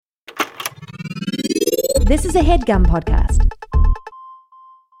This is a HeadGum podcast.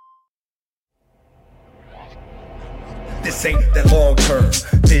 This ain't that long-term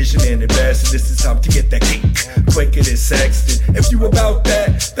vision and investing. This is time to get that cake quicker than Sexton. If you about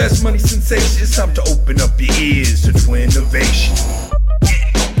that, that's money sensation. It's time to open up your ears to Twinnovation.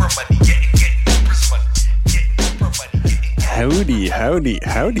 Getting Oprah money, getting Oprah's money, getting Oprah money,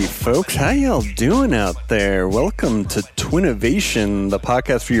 Howdy, folks. How y'all doing out there? Welcome to Twinnovation, the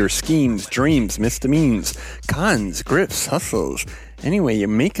podcast for your schemes, dreams, misdemeans, cons, grifts, hustles. Anyway, you're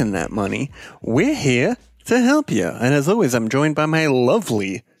making that money. We're here to help you. And as always, I'm joined by my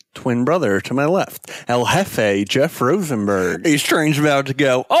lovely twin brother to my left, El Jefe, Jeff Rosenberg. He's strange about to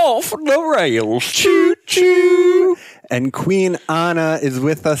go off the rails. Choo choo. And Queen Anna is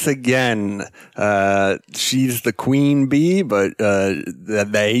with us again. She's the queen bee, but the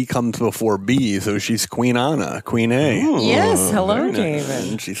A comes before B, so she's Queen Anna, Queen A. Ooh, yes, hello, nice.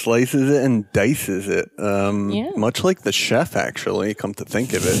 David. And she slices it and dices it. Much like the chef, actually, come to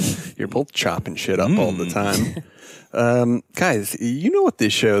think of it. You're both chopping shit up all the time. Guys, you know what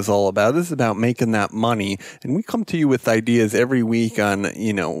this show is all about. This is about making that money, and we come to you with ideas every week on,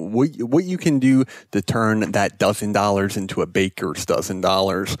 what you can do to turn that $1,000 into a baker's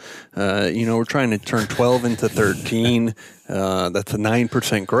 $1,000. We're trying to turn 12 into 13. That's a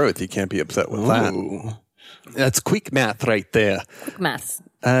 9% growth. You can't be upset with that. That's quick math right there. Quick math.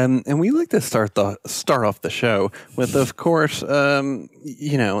 And we like to start off the show with, of course,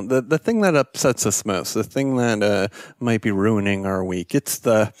 the thing that upsets us most, the thing that might be ruining our week. It's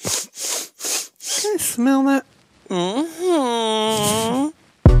the. Can I smell that? Mm-hmm.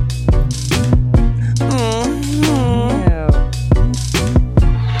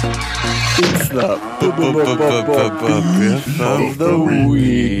 It's the of the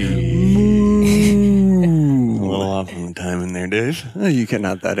week. A little off on the time in there, Dave. You can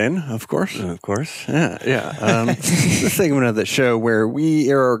add that in, of course. Of course. Yeah. The segment of the show where we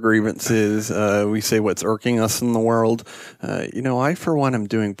air our grievances. We say what's irking us in the world. I, for one, am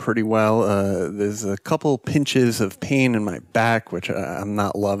doing pretty well. There's a couple pinches of pain in my back, which I'm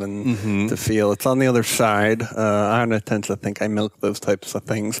not loving to feel. It's on the other side. I tend to think I milk those types of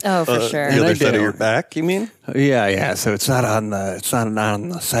things. Oh, for sure. The other side of your back, you mean? Yeah. So it's not on the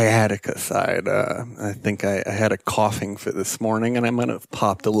sciatica side. I think I had a coughing fit this morning, and I might have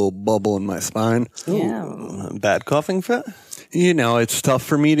popped a little bubble in my spine. Yeah. Bad coughing fit? It's tough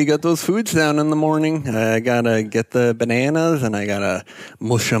for me to get those foods down in the morning. I gotta get the bananas, and I gotta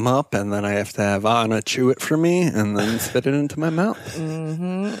mush them up, and then I have to have Anna chew it for me, and then spit it into my mouth.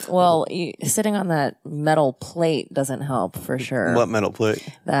 Mm-hmm. Well, sitting on that metal plate doesn't help, for sure. What metal plate?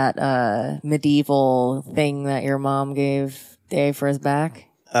 That medieval thing that your mom gave Dave for his back.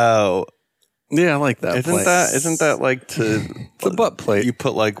 Oh. Yeah, I like that. Isn't that like to it's a butt plate? You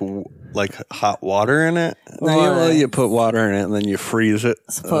put like hot water in it? You put water in it and then you freeze it.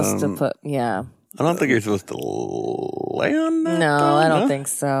 Supposed to put, yeah. I don't think you're supposed to lay on that. No, I don't think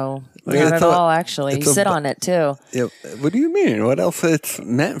so. Not at all, actually. You sit on it, too. Yeah. What do you mean? What else? It's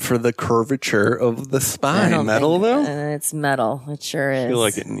meant for the curvature of the spine. Metal, though? It's metal. It sure is. I feel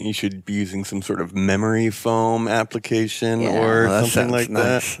like you should be using some sort of memory foam application or something like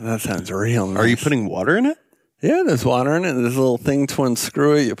nice. That sounds real nice. Are you putting water in it? Yeah, there's water in it. There's a little thing to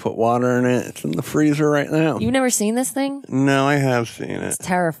unscrew it. You put water in it. It's in the freezer right now. You've never seen this thing? No, I have seen it. It's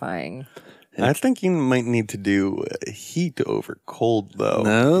terrifying. I think you might need to do heat over cold, though.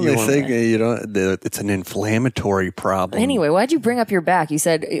 No, they say it's an inflammatory problem. Anyway, why'd you bring up your back? You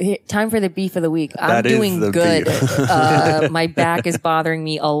said, time for the beef of the week. I'm doing good. My back is bothering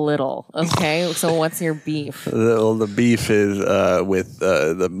me a little. Okay, so what's your beef? The beef is with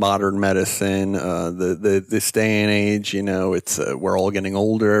the modern medicine, this day and age. It's we're all getting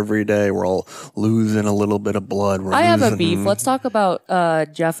older every day. We're all losing a little bit of blood. I have a beef. Let's talk about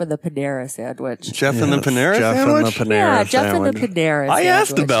Jeff and the Panera sandwich. Jeff and the Panera sandwich? Jeff and the Panera sandwich. I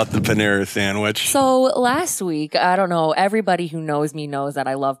asked about the Panera sandwich. So last week, I don't know, everybody who knows me knows that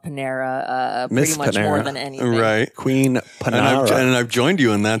I love Panera pretty much Panera. more than anything. Right. Queen Panera. And I've joined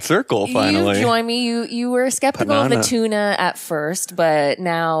you in that circle, finally. You joined me. You were skeptical of the tuna at first, but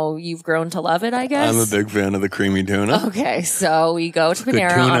now you've grown to love it, I guess. I'm a big fan of the creamy tuna. Okay, so we go to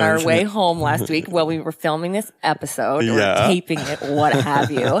Panera on our way home last week while we were filming this episode or taping it, what have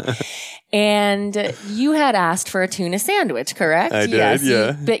you. And you had asked for a tuna sandwich, correct? I did,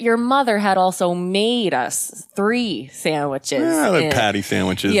 yeah. But your mother had also made us 3 sandwiches. Yeah, they're patty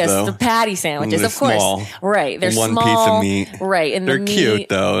sandwiches, yes, though. the patty sandwiches, They're of course. small. Right, they're one small. piece of meat. Right, and they're the meat, cute,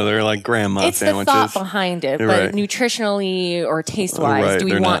 though. They're like grandma it's sandwiches. It's the thought behind it, but right. nutritionally or taste-wise, do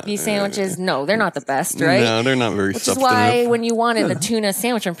we want these sandwiches? No, they're not the best, right? No, they're not very substantive. Which is why when you wanted the tuna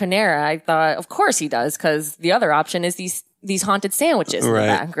sandwich from Panera, I thought, of course he does, because the other option is these haunted sandwiches in the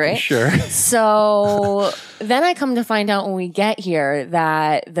back, right? Sure. So then I come to find out when we get here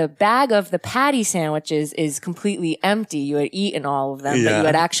that the bag of the patty sandwiches is completely empty. You had eaten all of them, but you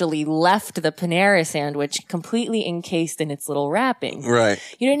had actually left the Panera sandwich completely encased in its little wrapping. Right.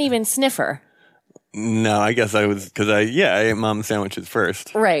 You didn't even sniff her. No, I guess I was, because I ate mom's sandwiches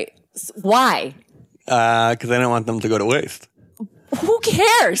first. Right. Why? Because I didn't want them to go to waste. Who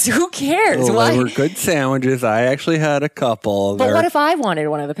cares? Who cares? Well, Why? they were good sandwiches. I actually had a couple. But what if I wanted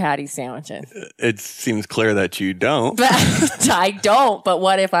one of the patty sandwiches? It seems clear that you don't. But I don't. But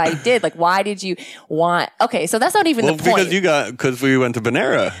what if I did? Like, why did you want? Okay, so that's not even the point. Because we went to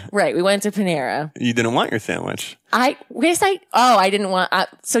Panera. Right, we went to Panera. You didn't want your sandwich. I didn't want.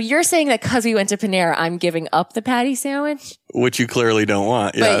 So you're saying that because we went to Panera, I'm giving up the patty sandwich? Which you clearly don't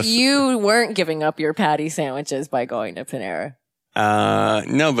want. But yes. you weren't giving up your patty sandwiches by going to Panera.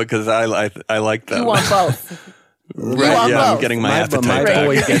 No, because I like them. You want both. Right, yeah, I'm getting my appetite my back.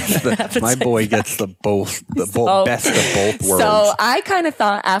 boy gets the best of both worlds. So I kind of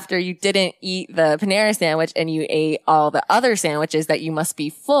thought after you didn't eat the Panera sandwich and you ate all the other sandwiches that you must be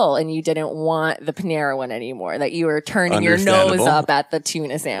full and you didn't want the Panera one anymore, that you were turning your nose up at the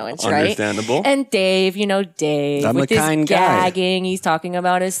tuna sandwich, right? Understandable. And Dave, Dave, I'm with a his kind guy. gagging, he's talking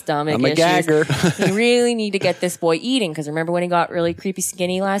about his stomach I'm a issues. gagger. You really need to get this boy eating, because remember when he got really creepy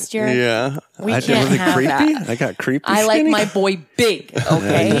skinny last year? Yeah. We was can't it have creepy? that. I got creepy. I like skinny? my boy big,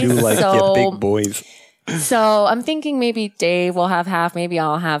 okay? Yeah, you do like your big boys. So I'm thinking maybe Dave will have half, maybe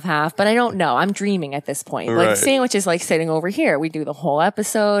I'll have half, but I don't know. I'm dreaming at this point. Like sandwich is like sitting over here. We do the whole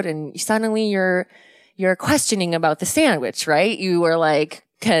episode and suddenly you're questioning about the sandwich, right? You were like,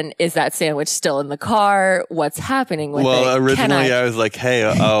 is that sandwich still in the car? What's happening with it? Well, originally I was like, hey,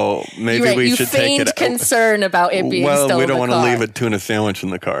 maybe we should take it. You feigned concern about it being still in the car. Well, we don't want to leave a tuna sandwich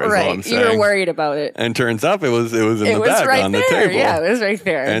in the car, is all I'm saying. You were worried about it. And turns up it was in the bag on the table. Yeah, it was right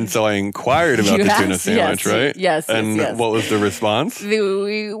there. And so I inquired about the tuna sandwich, right? Yes. And what was the response?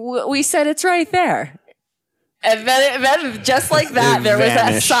 We said it's right there. And then just like that, there was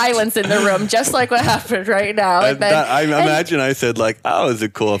that silence in the room, just like what happened right now. I imagine I said like, "Oh, is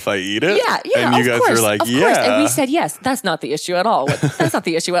it cool if I eat it?" Yeah. And you guys were like, "Yeah." Course. And we said, "Yes, that's not the issue at all. That's not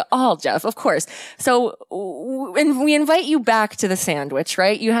the issue at all, Jeff. Of course." So, and we invite you back to the sandwich,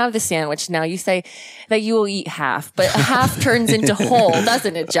 right? You have the sandwich now. You say that you will eat half, but half turns into whole,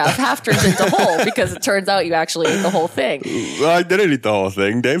 doesn't it, Jeff? Half turns into whole because it turns out you actually ate the whole thing. Well, I didn't eat the whole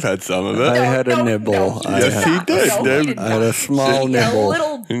thing. Dave had some of it. I had a nibble. Yes, he did. I had a small nibble. A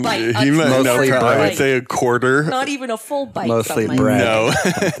little bite. He might mostly I would say a quarter. Not even a full bite. Mostly bread. No.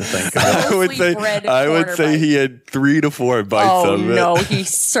 I would say he had 3 to 4 bites of it. No, he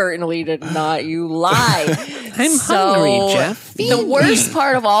certainly did not. You lie. I'm hungry, Jeff. The worst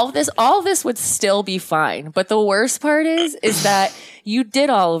part of all of this would still be fine. But the worst part is that you did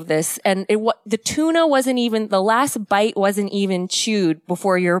all of this and the tuna wasn't even, the last bite wasn't even chewed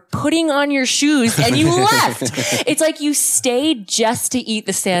before you're putting on your shoes and you left. It's like you stayed just to eat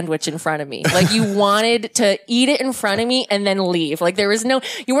the sandwich in front of me. Like you wanted to eat it in front of me and then leave. Like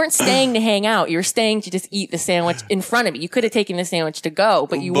you weren't staying to hang out. You were staying to just eat the sandwich in front of me. You could have taken the sandwich to go,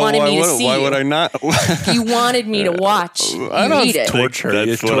 but you wanted me to see Why would I not? You wanted me to watch you eat it.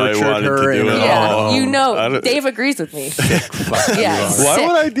 That's what I wanted to do. Yeah, Dave agrees with me. Yes. Why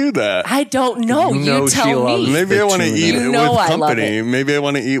would I do that? I don't know. You tell me. Maybe I want to eat with company. Maybe I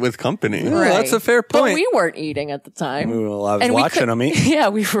want to eat with company. Right. Well, that's a fair point. But we weren't eating at the time. Well, I was watching them eat. Yeah,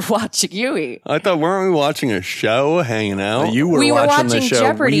 we were watching you eat. I thought, weren't we watching a show, hanging out? We were watching the show.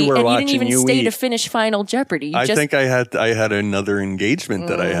 Jeopardy, and you didn't even stay eat. to finish Final Jeopardy. I think I had another engagement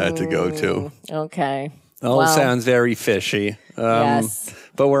that I had to go to. Okay. Sounds very fishy. Yes.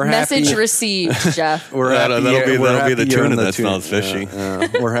 But we're happy. Message received, Jeff. That'll be the tuna that smells fishy.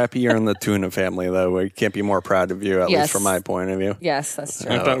 We're happy you're in the tuna family, though. We can't be more proud of you, at least from my point of view. Yes, that's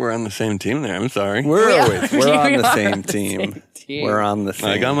true. I thought we're on the same team there. I'm sorry. We're on the same team. We're on the same.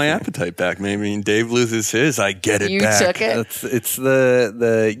 I got my appetite back. Maybe Dave loses his. I get it back. You took it. It's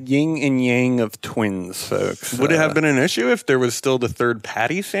the yin and yang of twins, folks. Would it have been an issue if there was still the third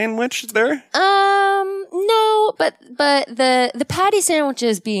patty sandwich there? No, No, but the patty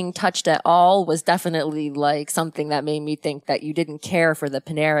sandwiches being touched at all was definitely like something that made me think that you didn't care for the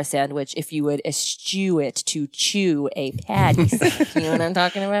Panera sandwich if you would eschew it to chew a patty. You know what I'm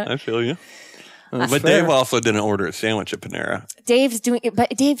talking about? I feel you. But Dave also didn't order a sandwich at Panera. Dave's doing it, but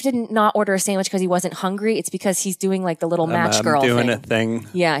Dave didn't not order a sandwich because he wasn't hungry. It's because he's doing like the little match girl doing thing. a thing.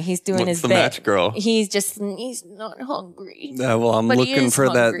 Yeah, he's doing What's his the bit. match girl? He's not hungry. Well, I'm But he looking is for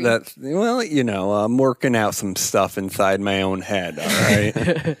hungry. that. Well, I'm working out some stuff inside my own head. All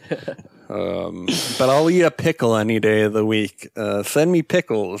right. But I'll eat a pickle any day of the week. Send me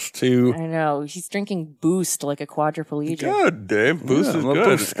pickles to. I know. He's drinking Boost like a quadriplegic. Good, Dave. Boost is I'm a good.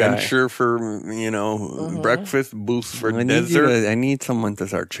 Boost guy. I'm sure for, breakfast, Boost for dessert. I need someone to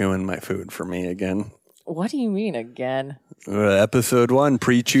start chewing my food for me again. What do you mean again? Episode 1,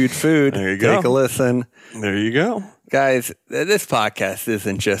 pre-chewed food. There you go. Take a listen. There you go. Guys, this podcast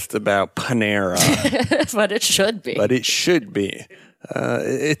isn't just about Panera. But it should be. But it should be.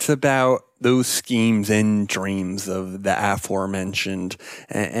 It's about those schemes and dreams of the aforementioned.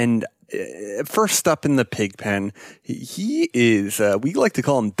 And first up in the pig pen, he is, we like to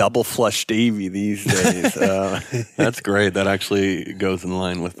call him Double Flush Davey these days. That's great. That actually goes in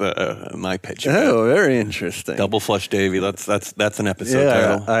line with my pitch. Oh, very interesting. Double Flush Davey. That's an episode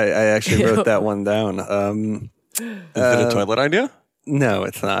title. I actually wrote that one down. Is it a toilet idea? No,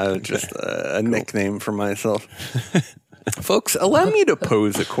 it's not. It's just a nickname for myself. Folks, allow me to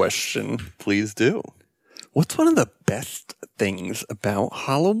pose a question. Please do. What's one of the best things about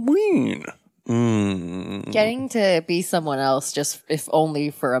Halloween? Getting to be someone else, just if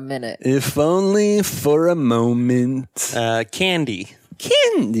only for a minute. If only for a moment. Candy.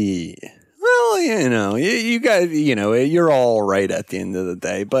 Candy. Well, you guys, you're all right at the end of the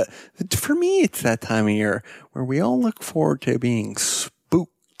day. But for me, it's that time of year where we all look forward to being spooked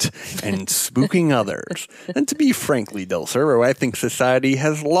and spooking others. And to be frankly, Del Cerro, I think society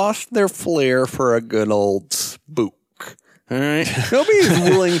has lost their flair for a good old spook. All right? Nobody's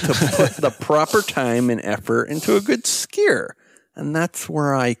willing to put the proper time and effort into a good scare. And that's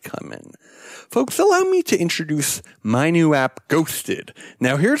where I come in. Folks, allow me to introduce my new app, Ghosted.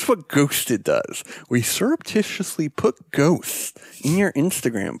 Now, here's what Ghosted does. We surreptitiously put ghosts in your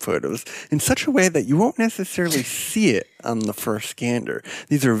Instagram photos in such a way that you won't necessarily see it on the first gander.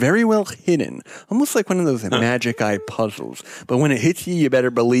 These are very well hidden, almost like one of those magic eye puzzles. But when it hits you, you better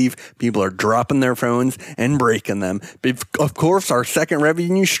believe people are dropping their phones and breaking them. Of course, our second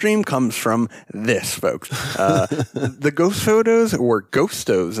revenue stream comes from this, folks. The ghost photos, or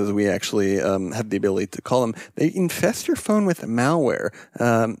ghostos, as we actually have the ability to call them, they infest your phone with malware.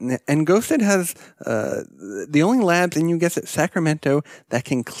 And Ghosted has the only labs, and you guess it, Sacramento, that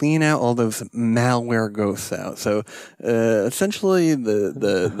can clean out all those malware ghosts out. So essentially,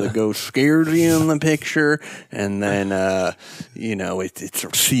 the ghost scares you in the picture, and then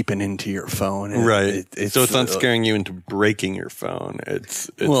it's seeping into your phone. Right. So it's not scaring you into breaking your phone. It's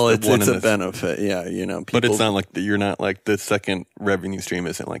a benefit. Yeah, people, but it's not like you're not like the second revenue stream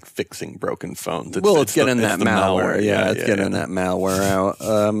isn't like fixing broken phones. It's getting that malware. Yeah, it's getting that malware out.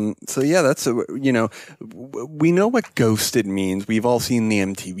 So yeah, that's we know what ghosted means. We've all seen the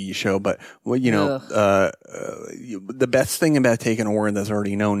MTV show, but the best thing about taking a word that's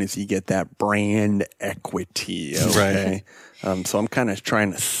already known is you get that brand equity. Okay. Right. So I'm kind of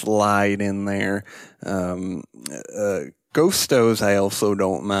trying to slide in there. Ghostos, I also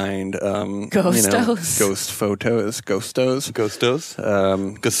don't mind. Ghostos? Ghost photos. Ghostos.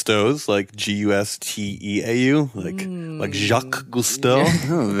 Gustos, like Gusteau, like Jacques Cousteau.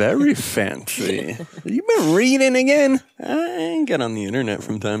 Oh, very fancy. You been reading again? I get on the internet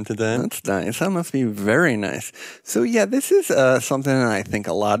from time to time. That's nice. That must be very nice. So yeah, this is something that I think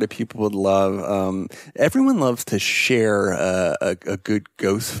a lot of people would love. Everyone loves to share a good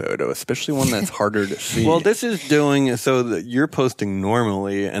ghost photo, especially one that's harder to see. Well, this is doing so that you're posting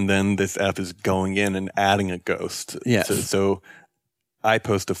normally, and then this app is going in and adding a ghost. Yes. So I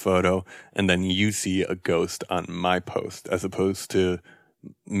post a photo, and then you see a ghost on my post, as opposed to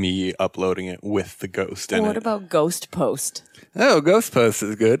me uploading it with the ghost in it. What about Ghost Post? Oh, Ghost Post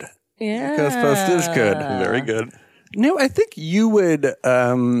is good. Yeah. Ghost Post is good. Very good. No, I think you would.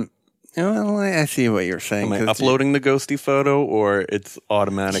 I see what you're saying. Am I uploading the ghosty photo, or it's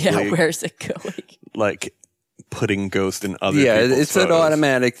automatically? Yeah, where's it going? Like putting ghost in other people's it's photos. an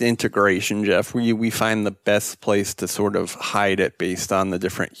automatic integration, Jeff. We find the best place to sort of hide it based on the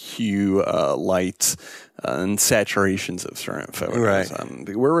different hue, lights, and saturations of certain photos. Right.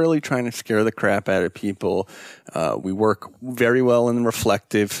 We're really trying to scare the crap out of people. We work very well in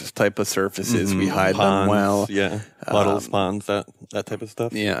reflective type of surfaces. We hide ponds, them well. Yeah. Puddles, ponds. that type of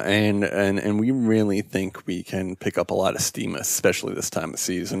stuff. Yeah, and we really think we can pick up a lot of steam, especially this time of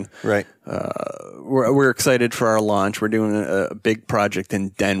season. Right. We're excited for our launch. We're doing a big project in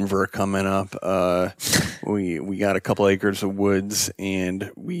Denver coming up. We got a couple acres of woods,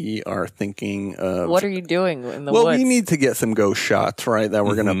 and we are thinking of... What are you doing in the woods? woods? We need to get some ghost shots, right, that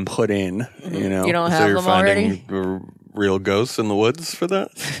we're going to put in, you know. You don't So have you're them already? finding real ghosts in the woods for that?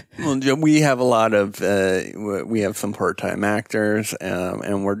 Well, we have a lot of, we have some part-time actors,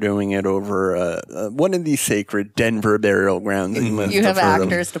 and we're doing it over one of these sacred Denver burial grounds. You have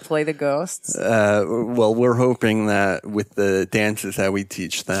actors to play the ghosts? Well, we're hoping that with the dances that we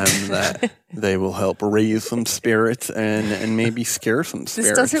teach them, that they will help raise some spirits and maybe scare some spirits.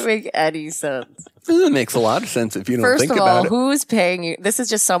 This doesn't make any sense. It makes a lot of sense if you don't First think of about all, it. who's paying you? This is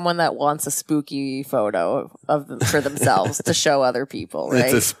just someone that wants a spooky photo of them for themselves to show other people, right?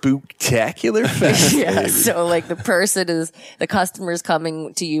 It's a spooktacular fest. Yeah, baby. so like the customer's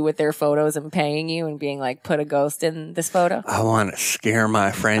coming to you with their photos and paying you and being like, put a ghost in this photo. I want to scare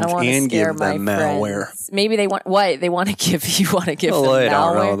my friends I want to and scare give them my malware. friends. Maybe they want what? They want to give them Well, I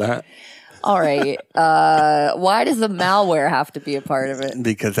don't malware. know that. All right. Why does the malware have to be a part of it?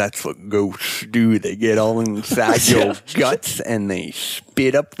 Because that's what ghosts do. They get all inside your guts and they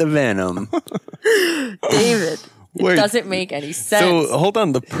spit up the venom. David, it Wait. doesn't make any sense. So hold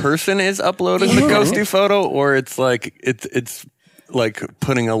on, the person is uploading the ghosty photo, or it's like it's like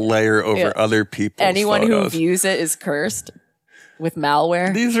putting a layer over Yeah. other people's Anyone who photos. views it is cursed with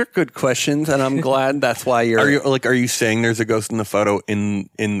malware. These are good questions, and I'm glad that's why you're. Are you saying there's a ghost in the photo in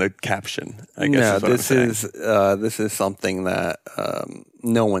the caption? I guess No, is what I'm saying. this is something that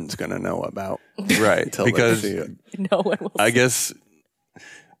no one's going to know about, Right, until they because see it. No one will. I guess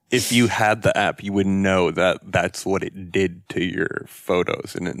if you had the app, you would know that that's what it did to your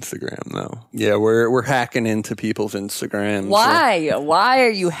photos in Instagram, though. Yeah, we're hacking into people's Instagrams. Why? Why are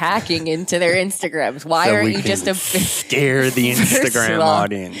you hacking into their Instagrams? Why So aren't we you can just a scare the First of Instagram all,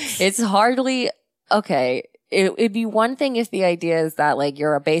 audience? It's hardly okay. It'd be one thing if the idea is that like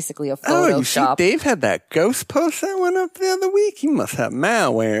you're basically a Oh, you see, Photoshop. Dave had that ghost post that went up the other week. He must have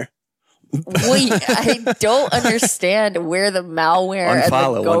malware. Wait, I don't understand where the malware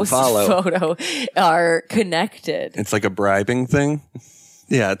Unfollow, and the ghost unfollow. photo are connected. It's like a bribing thing.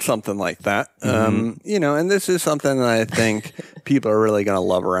 Yeah, it's something like that. You know, and this is something that I think people are really going to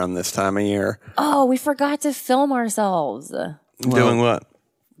love around this time of year. Oh, we forgot to film ourselves. Doing what?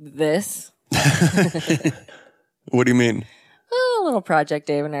 This. What do you mean? A little project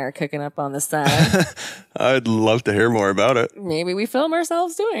Dave and I are cooking up on the side. I'd love to hear more about it. Maybe we film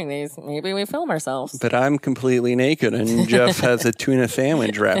ourselves doing these. Maybe we film ourselves. But I'm completely naked, and Jeff has a tuna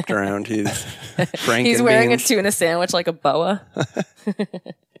sandwich wrapped around his Franken He's wearing beans. a tuna sandwich like a boa.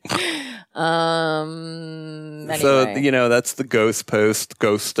 Anyway. So, you know, that's the ghost post,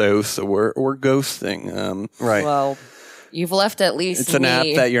 ghostos. We're ghosting. Right. Well, you've left at least It's an me. app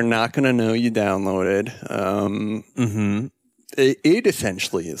that you're not going to know you downloaded. It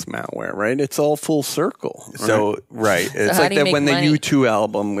essentially is malware, right? It's all full circle. Right? So, right. It's how like do you that when make money? the U2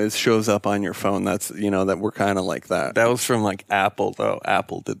 album shows up on your phone. That's, you know, that we're kind of like that. that was from like Apple, though.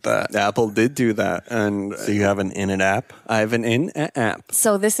 Apple did that. Apple did do that. And So you have an in-it app? I have an app.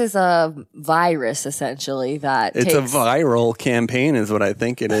 So this is a virus, essentially, that It's a takes, viral campaign is what I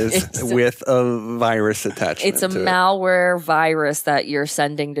think it is, It's- with a virus attachment it's a to it. malware virus that you're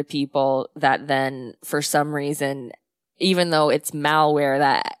sending to people that then, for some reason, even though it's malware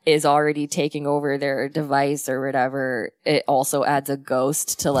that is already taking over their device or whatever, it also adds a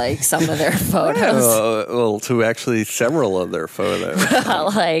ghost to like some of their photos. Well, to actually several of their photos.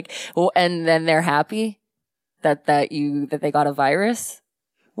 And then they're happy that they got a virus.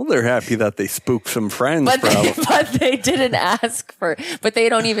 Well, they're happy that they spooked some friends, probably. But they didn't ask for. But they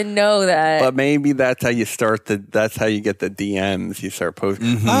don't even know that. But maybe that's how you start that's how you get the DMs. You start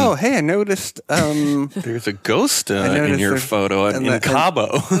posting. Oh, hey, I noticed. There's a ghost in noticed your there's- photo and in the-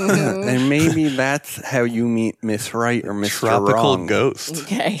 Cabo. and maybe that's how you meet Miss Right or Mr. Tropical Wrong. ghost.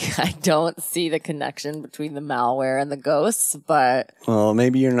 Okay, I don't see the connection between the malware and the ghosts, but Well,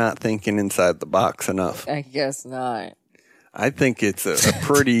 maybe you're not thinking inside the box enough. I guess not. I think it's a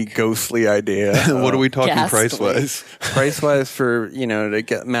pretty ghostly idea. What are we talking Ghastly. price-wise? Price wise for, you know, to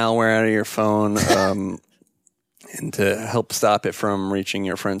get malware out of your phone. And to help stop it from reaching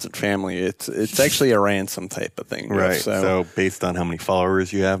your friends and family, it's actually a ransom type of thing. Right. Jeff. So based on how many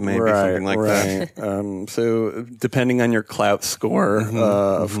followers you have, maybe something like that. So depending on your clout score,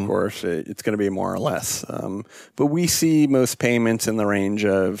 of course, it's going to be more or less. But we see most payments in the range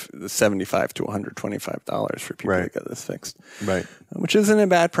of $75 to $125 for people to get this fixed. Right. Which isn't a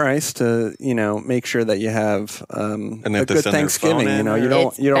bad price to, make sure that you have and a good Thanksgiving. You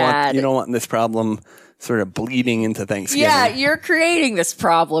don't want this problem sort of bleeding into Thanksgiving. Yeah, you're creating this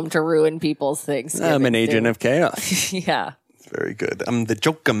problem to ruin people's Thanksgiving. I'm an agent of chaos. Yeah. Very good. I'm the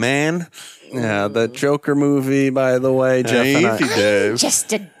Joker man. Yeah, the Joker movie, by the way, Jeff and I. Dave.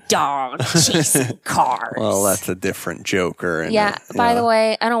 Just a dog chasing cars. Well, that's a different Joker. By the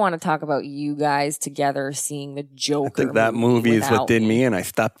way, I don't want to talk about you guys together seeing the Joker. I think that movie is what did me, and I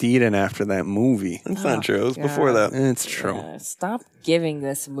stopped eating after that movie. That's not true. It was before that. It's true. Stop giving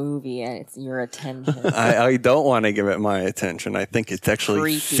this movie your attention. I don't want to give it my attention. I think it's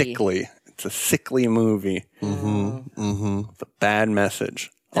actually sickly. It's a sickly movie. It's a bad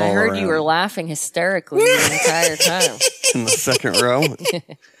message. I heard you were laughing hysterically the entire time. In the second row.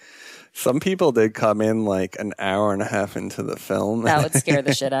 Some people did come in like an hour and a half into the film. That would scare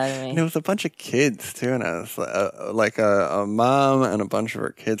the shit out of me. And it was a bunch of kids too, and I was like a mom and a bunch of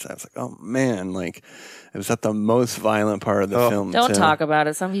her kids. I was like, oh man, like it was at the most violent part of the film. Don't talk about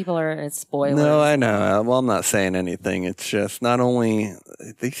it. Some people it's spoilers. No, I know. Well, I'm not saying anything. It's just not only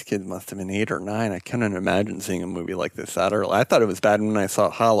these kids must have been 8 or 9. I couldn't imagine seeing a movie like this that early. I thought it was bad when I saw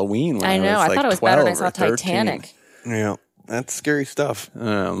Halloween. I thought it was bad when I saw Titanic. Yeah. That's scary stuff.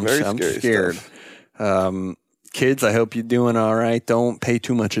 I'm scary scared. Stuff. Kids, I hope you're doing all right. Don't pay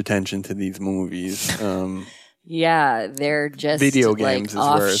too much attention to these movies. Yeah, they're just video games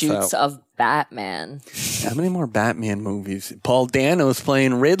like offshoots of Batman. How many more Batman movies? Paul Dano's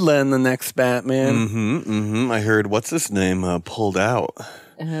playing Riddler in the next Batman. I heard, what's his name, pulled out.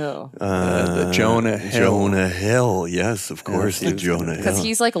 Oh. The Jonah Hill. Jonah Hill, yes, of course, the Jonah Hill. Because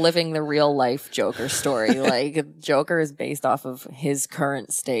he's like living the real life Joker story. Like Joker is based off of his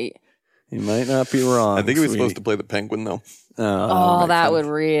current state. You might not be wrong. I think he was supposed to play the Penguin, though. Oh, that would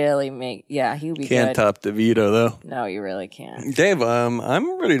really make... Yeah, he would be Can't good. top DeVito, though. No, you really can't. Dave,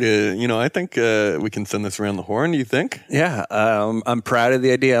 I'm ready to... I think we can send this around the horn, do you think? Yeah, I'm proud of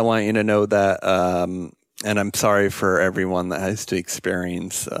the idea. I want you to know that... and I'm sorry for everyone that has to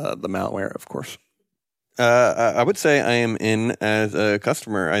experience the malware, of course. I would say I am in as a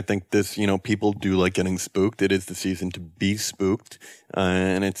customer. I think this, people do like getting spooked. It is the season to be spooked.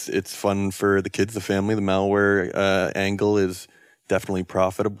 And it's fun for the kids, the family. The malware angle is definitely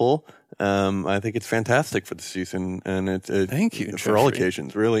profitable. I think it's fantastic for the season. And thank you for all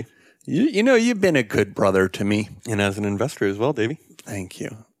occasions, really. You've been a good brother to me. And as an investor as well, Davey. Thank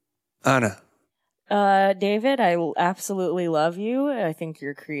you. Anna. David, I absolutely love you. I think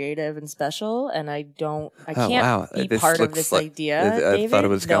you're creative and special, and I can't be part of this idea. I thought it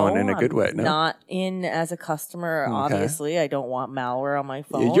was going in a good way. No? Not in as a customer, obviously. I don't want malware on my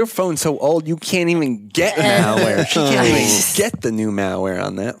phone. Your phone's so old you can't even get malware. She can't even get the new malware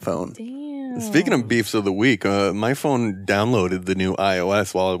on that phone. Damn. Speaking of beefs of the week, my phone downloaded the new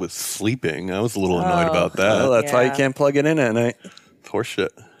iOS while I was sleeping. I was a little annoyed about that. Well, that's why you can't plug it in at night. It's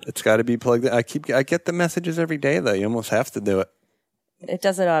horseshit. It's got to be plugged in. I get the messages every day, though. You almost have to do it. It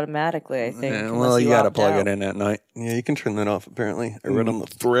does it automatically, I think. Yeah, well, you got to plug it in at night. Yeah, you can turn that off, apparently. I read on the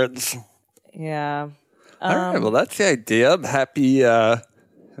threads. Yeah. All right, well, that's the idea. I'm happy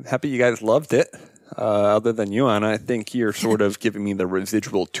you guys loved it. Other than you, Anna, I think you're sort of giving me the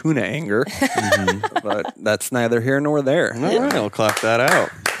residual tuna anger. But that's neither here nor there. All right, I'll clap that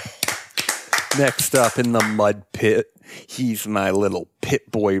out. Next up in the mud pit, he's my little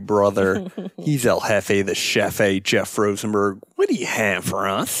pit boy brother. He's El Jefe, the chef, Jeff Rosenberg. What do you have for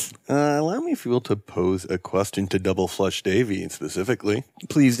us? Allow me, if you will, to pose a question to Double Flush Davey specifically.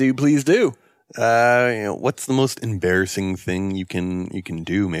 Please do, please do. What's the most embarrassing thing you can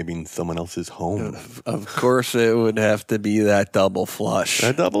do, maybe in someone else's home? Of course, it would have to be that double flush.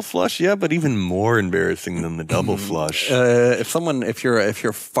 That double flush, yeah, but even more embarrassing than the double flush. If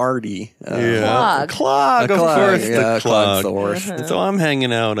you're farty, clog, of course, yeah, the clog. The worst. So I'm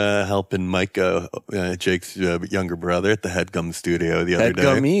hanging out, helping Micah, Jake's younger brother, at the Headgum Studio the other day.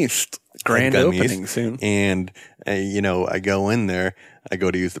 Headgum East. Grand opening soon. And, I go in there. I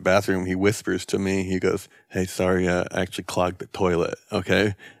go to use the bathroom. He whispers to me. He goes, "Hey, sorry, I actually clogged the toilet."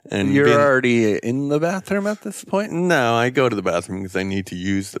 Okay. And you're already in the bathroom at this point? No, I go to the bathroom because I need to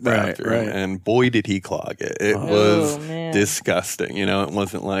use the bathroom. Right. And boy, did he clog it. It was disgusting. It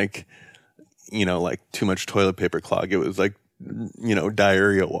wasn't like, like too much toilet paper clog. It was like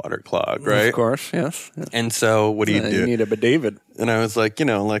diarrhea water clog, right? Of course, yes. Yeah. And so what do you do? You need a David. And I was like,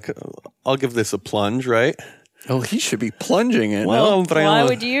 I'll give this a plunge, right? Oh, he should be plunging it. Well, no? but Why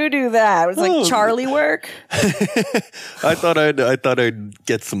would you do that? It was like Charlie work. I thought I'd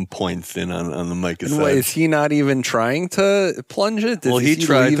get some points in on the mic. And what, is he not even trying to plunge it? Well, he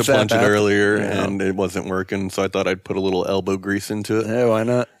tried to plunge it earlier and it wasn't working, so I thought I'd put a little elbow grease into it. Yeah, why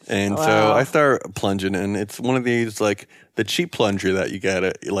not? And so I start plunging, and it's one of these like the cheap plunger that you get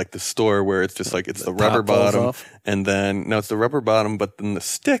at like the store where it's just like it's the rubber bottom, and then it's the rubber bottom, but then the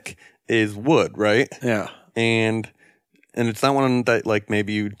stick is wood, right? Yeah. And it's not one that like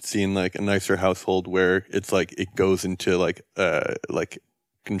maybe you'd see in like a nicer household where it's like it goes into like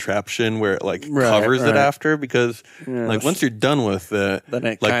contraption where it like covers it after, because like once you're done with it, then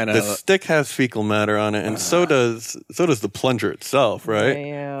it like kinda, the stick has fecal matter on it, and so does the plunger itself, right?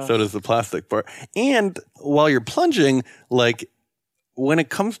 Yeah. So does the plastic part. And while you're plunging, like when it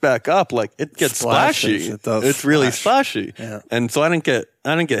comes back up, like it gets splashy. It's really splashy. Yeah. And so I didn't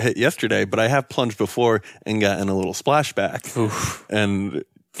get hit yesterday, but I have plunged before and gotten a little splashback. Oof. And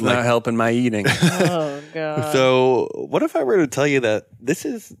it's not helping my eating. Oh, God. So what if I were to tell you that this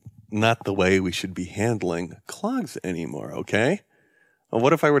is not the way we should be handling clogs anymore, okay? Or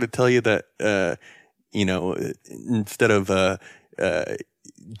what if I were to tell you that, instead of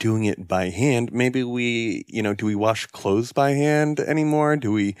doing it by hand, maybe we, do we wash clothes by hand anymore?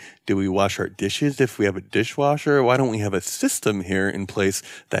 Do we wash our dishes if we have a dishwasher? Why don't we have a system here in place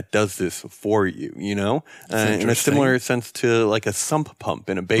that does this for you, in a similar sense to like a sump pump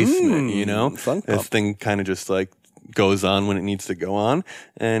in a basement, This thing kind of just like goes on when it needs to go on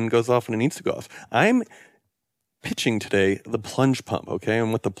and goes off when it needs to go off. I'm pitching today the plunge pump, okay?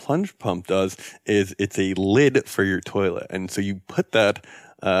 And what the plunge pump does is it's a lid for your toilet. And so you put that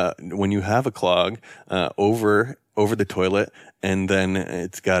when you have a clog over the toilet, and then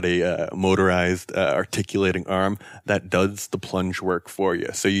it's got a motorized articulating arm that does the plunge work for you.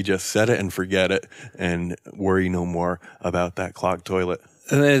 So you just set it and forget it and worry no more about that clogged toilet.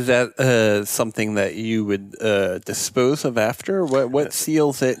 And is that something that you would dispose of after? What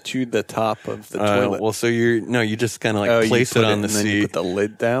seals it to the top of the toilet? Well, so you just kind of like place it on the seat. Then you put the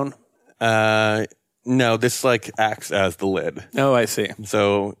lid down? No, this like acts as the lid. Oh, I see.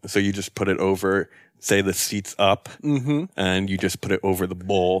 So you just put it over, say the seat's up, and you just put it over the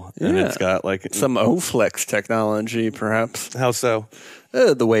bowl, and it's got like some O-flex technology, perhaps. How so?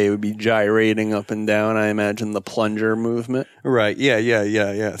 The way it would be gyrating up and down, I imagine the plunger movement. Right.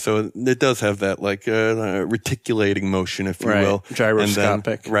 Yeah. So it does have that like reticulating motion, if you will.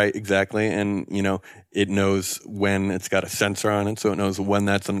 Gyroscopic. Right, exactly. And, it knows when it's got a sensor on it, so it knows when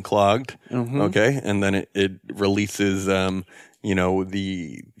that's unclogged. Okay. And then it releases, the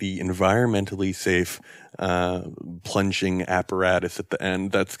environmentally safe plunging apparatus at the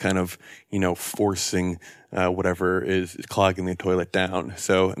end that's kind of, forcing whatever is clogging the toilet down.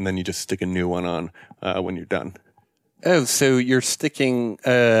 So, and then you just stick a new one on when you're done. Oh, so you're sticking,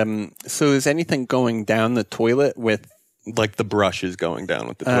 so is anything going down the toilet with? Like the brush is going down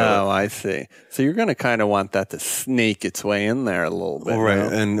with the toilet. Oh, I see. So you're going to kind of want that to snake its way in there a little bit.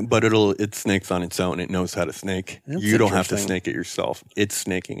 Right, but it snakes on its own. It knows how to snake. That's you don't have to snake it yourself. It's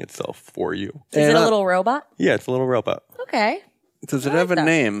snaking itself for you. Is it a little robot? Yeah, it's a little robot. Okay. Does it have a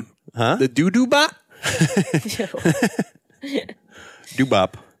name? Huh? The doo-doo-bot?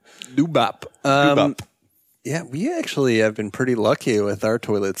 Doobop. Doobop. Doobop. Yeah, we actually have been pretty lucky with our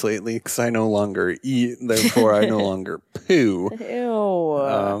toilets lately because I no longer eat, therefore I no longer poo.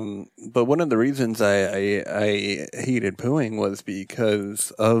 Ew. But one of the reasons I hated pooing was because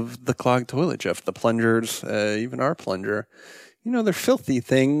of the clogged toilet, Jeff. The plungers, even our plunger, they're filthy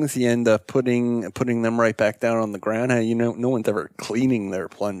things. You end up putting them right back down on the ground. No one's ever cleaning their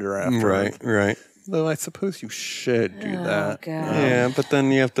plunger after. Right. Though I suppose you should do that. God. Yeah, but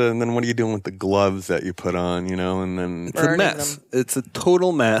then you have to. Then what are you doing with the gloves that you put on? And then It's a mess. It's a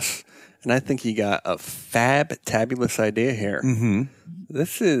total mess. And I think you got a fabulous idea here. Mm-hmm.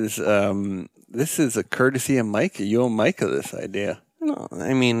 This is a courtesy of Micah. You owe Micah this idea. No,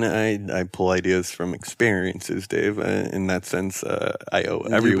 I mean, I pull ideas from experiences, Dave. In that sense, I owe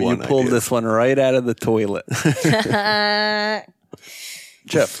everyone. You pulled ideas. this one right out of the toilet.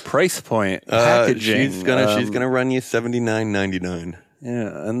 Jeff, price point, packaging. She's gonna run you $79.99.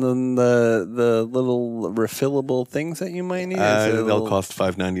 Yeah, and then the little refillable things that you might need. They'll cost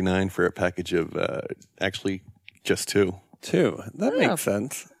 $5.99 for a package of actually just two. That makes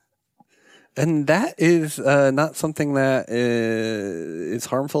sense. And that is not something that is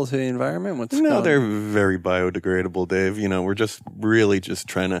harmful to the environment? They're very biodegradable, Dave. We're just really just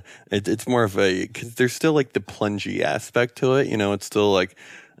trying to, it's more of because there's still like the plungy aspect to it. It's still like,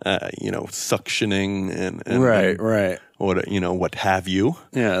 suctioning and right. What have you.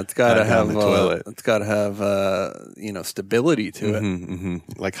 Yeah, it's got to have the toilet. It's got to have stability to it.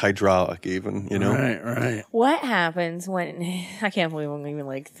 Like hydraulic even, Right. What happens when I can't believe I'm even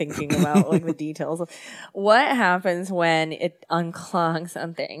like thinking about like the details. What happens when it unclogs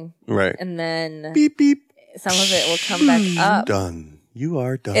something? Right. And then beep beep. Some of it will come back up. Done. You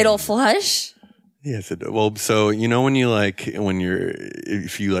are done. It'll flush? Yes, it does. Well, so when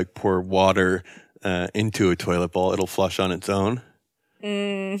if you pour water into a toilet bowl, it'll flush on its own.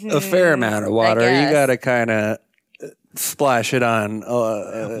 Mm-hmm. A fair amount of water. You got to kind of splash it on.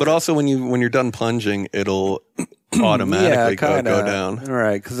 But also when you're done plunging, it'll automatically go down.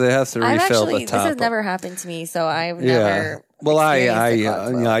 Right, because it has to refill the top. This has never happened to me, so I've never. Well,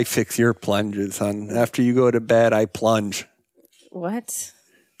 I fix your plunges, hon. After you go to bed, I plunge. What?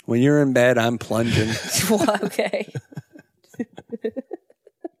 When you're in bed, I'm plunging. Okay.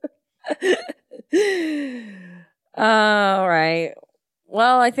 All right.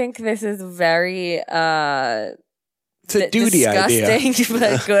 Well, I think this is very it's a duty disgusting,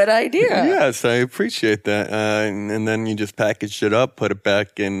 but good idea. Yes, I appreciate that. And then you just package it up, put it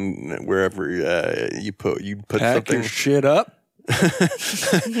back in wherever you put something. Shit up.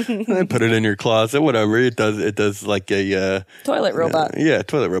 Put it in your closet, whatever. It does like a toilet robot.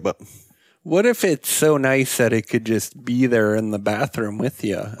 Toilet robot. What if it's so nice that it could just be there in the bathroom with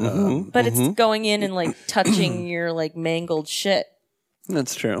you? But it's going in and like touching your like mangled shit.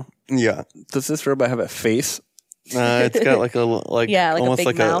 That's true. Yeah. Does this robot have a face? It's got like almost a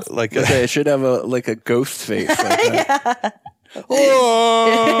big mouth. Okay, it should have a ghost face. Like that.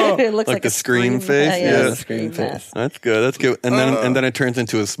 Oh! It looks like the a scream face. Yeah, the scream face. That's good. That's good. And then it turns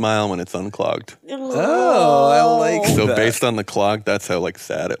into a smile when it's unclogged. Oh, I like So that. based on the clog, that's how like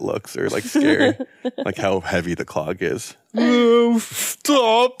sad it looks or like scary, like how heavy the clog is. Oh,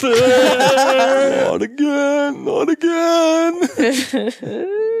 stop it! Not again.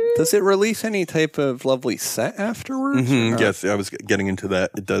 Does it release any type of lovely scent afterwards? Yes, I was getting into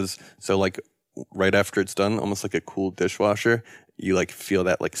that. It does. So like right after it's done, almost like a cool dishwasher, you like feel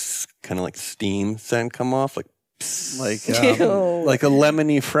that like kind of like steam scent come off, like like a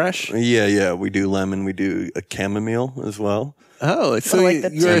lemony fresh. Yeah. We do lemon. We do a chamomile as well. Oh, so like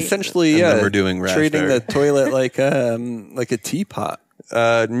you're essentially we're doing treating raspberry. the toilet like a teapot.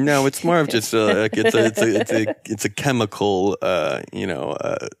 No, it's more of just it's a chemical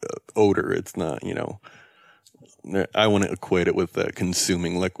odor. It's not I want to equate it with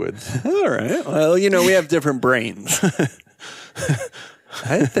consuming liquids. All right. Well, we have different brains.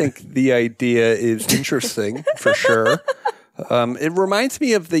 I think the idea is interesting for sure. It reminds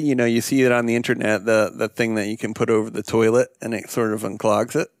me of you see it on the internet, the thing that you can put over the toilet and it sort of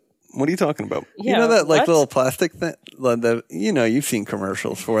unclogs it. What are you talking about? Yeah, that like what? little plastic thing? You've seen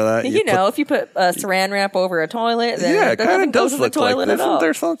commercials for that. If you put saran wrap over a toilet, then it kind of does look like this.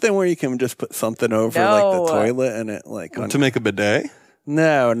 There's something where you can just put something over like the toilet and it like to make a bidet?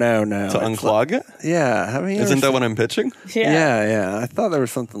 No. To unclog it? Yeah. Isn't that what I'm pitching? Yeah. I thought there was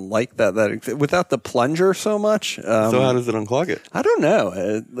something like that without the plunger so much. So how does it unclog it? I don't know.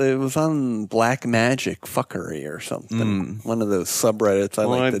 It was on Black Magic Fuckery or something. One of those subreddits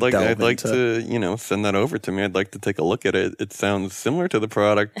I'd like to send that over to me. I'd like to take a look at it. It sounds similar to the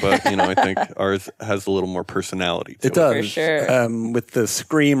product, but I think ours has a little more personality to it. It does. For sure. With the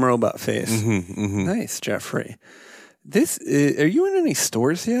scream robot face. Nice, Jeffrey. Are you in any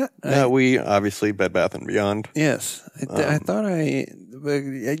stores yet? We obviously Bed Bath & Beyond. Yes. I thought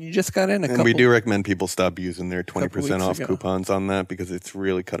you just got in a couple. And we do recommend people stop using their 20% off ago. coupons on that because it's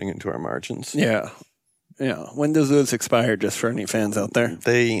really cutting into our margins. Yeah. When does those expire? Just for any fans out there,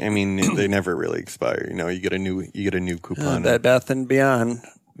 they never really expire. You get a new coupon. Bed Bath & Beyond.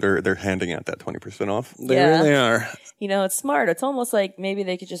 They're handing out that 20% off. They really are. It's smart. It's almost like maybe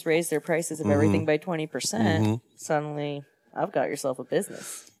they could just raise their prices of everything by 20%. Suddenly, I've got yourself a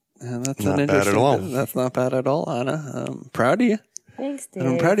business. And that's not bad at all. That's not bad at all, Anna. I'm proud of you. Thanks, Dave.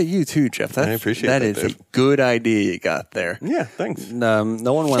 And I'm proud of you too, Jeff. I appreciate that. That is Dave. a good idea you got there. Yeah, thanks. No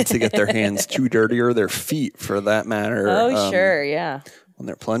one wants to get their hands too dirty or their feet, for that matter. Oh, sure, yeah. When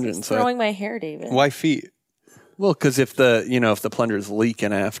they're plunging. Throwing my hair, David. Why feet? Well, because if the plunger's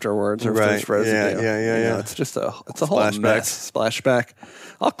leaking afterwards, or if there's residue, yeah. It's just a whole mess. Splashback.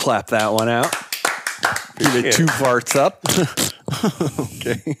 I'll clap that one out. Give it 2 farts up.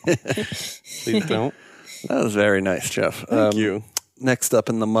 Okay. Please don't. That was very nice, Jeff. Thank you. next up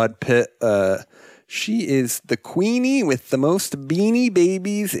in the mud pit, she is the queenie with the most Beanie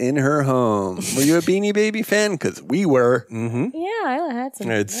Babies in her home. Were you a Beanie Baby fan? Because we were. Mm-hmm. Yeah, I had some.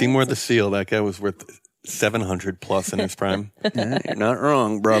 I had Seymour the Seal. That guy was worth 700 plus in his prime. Yeah, you're not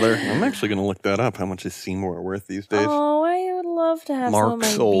wrong, brother. I'm actually going to look that up. How much is Seymour worth these days? Oh, I would love to have Mark's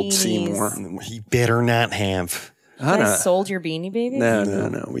some of my old beanies. Seymour. He better not have. I sold your Beanie Babies?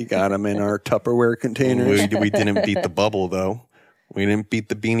 No. We got them in our Tupperware containers. We didn't beat the bubble, though. We didn't beat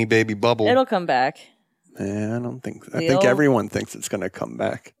the Beanie Baby bubble. It'll come back. Yeah, I don't think so. I think everyone thinks it's going to come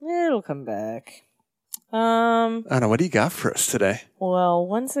back. It'll come back. I don't know. What do you got for us today? Well,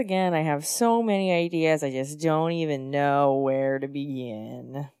 once again, I have so many ideas. I just don't even know where to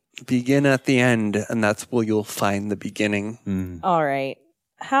begin. Begin at the end, and that's where you'll find the beginning. All right.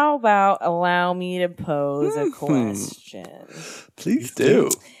 How about allow me to pose a question? Please do.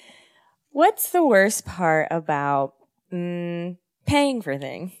 What's the worst part about paying for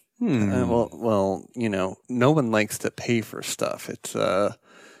things? Well, no one likes to pay for stuff. It's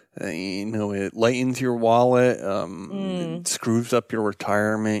it lightens your wallet, it screws up your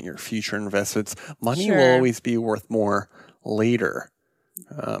retirement, your future investments. Money will always be worth more later.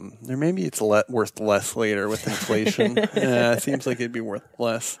 Or maybe it's worth less later with inflation. Yeah, it seems like it'd be worth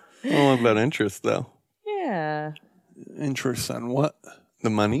less. Well, what about interest, though? Yeah. Interest on what? The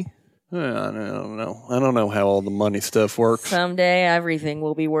money? I don't know. I don't know how all the money stuff works. Someday everything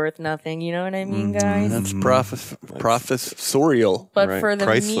will be worth nothing. You know what I mean, guys? That's professorial. But Right. for the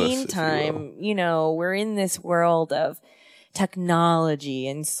Priceless, if you meantime, we're in this world of technology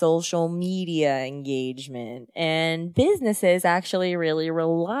and social media engagement, and businesses actually really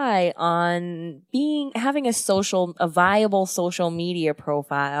rely on having a viable social media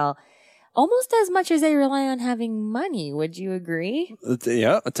profile almost as much as they rely on having money. Would you agree?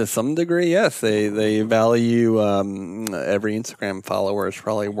 Yeah, to some degree, yes. They value every Instagram follower is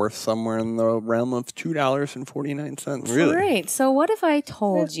probably worth somewhere in the realm of $2.49. Really? Great. So what if I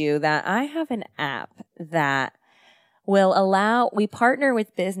told you that I have an app that we partner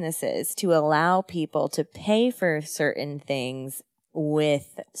with businesses to allow people to pay for certain things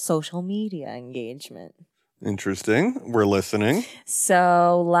with social media engagement? Interesting. We're listening.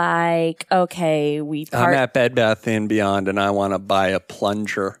 So, okay, I'm at Bed Bath & Beyond, and I want to buy a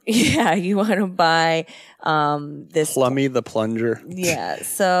plunger. Yeah, you want to buy this Plummy the plunger. Yeah,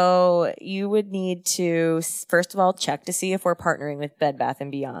 so you would need to first of all check to see if we're partnering with Bed Bath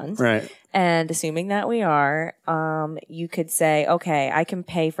 & Beyond. Right. And assuming that we are, you could say, okay, I can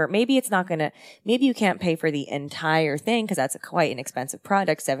pay for, maybe you can't pay for the entire thing because that's quite an expensive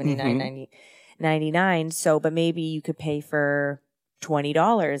product, $79.99. So, but maybe you could pay for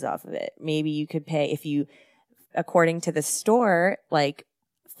 $20 off of it. Maybe you could pay according to the store,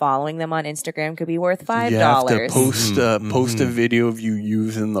 following them on Instagram could be worth $5. You have to post a video of you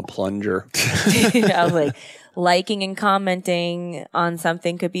using the plunger. Liking and commenting on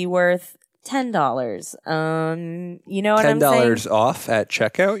something could be worth $10. You know what I'm saying? $10 off at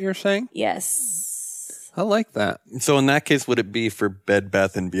checkout, you're saying? Yes. I like that. So in that case, would it be for Bed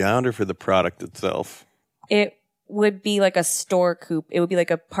Bath & Beyond or for the product itself? It would be like a store coup. It would be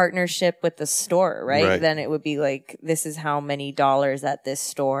like a partnership with the store, right? Then it would be this is how many dollars at this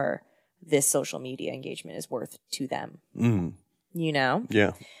store this social media engagement is worth to them. Yeah.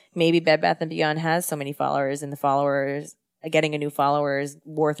 Maybe Bed Bath & Beyond has so many followers, and the followers getting a new follower is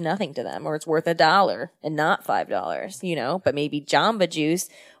worth nothing to them, or it's worth $1 and not $5, but maybe Jamba Juice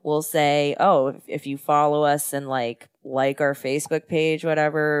will say, oh, if you follow us and like our Facebook page,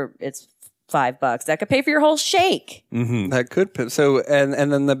 whatever, it's $5. That could pay for your whole shake. That could. So, and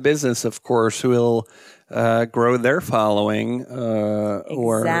then the business, of course, will grow their following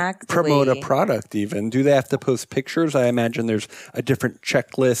or promote a product even. Do they have to post pictures? I imagine there's a different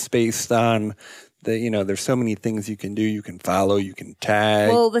checklist based on there's so many things you can do. You can follow, you can tag.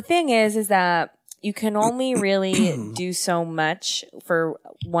 Well, the thing is that you can only really do so much for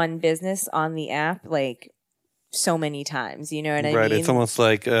one business on the app, so many times. You know what I mean? Right. It's almost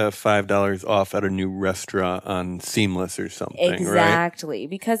like $5 off at a new restaurant on Seamless or something. Exactly. Right?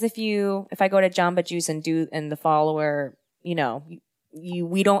 Because if I go to Jamba Juice and the follower,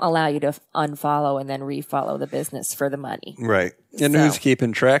 we don't allow you to unfollow and then refollow the business for the money. Right. And who's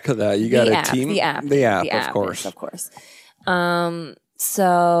keeping track of that? You got a team? The app, of course. Of course.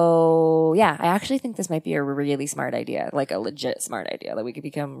 So yeah, I actually think this might be a really smart idea, a legit smart idea that we could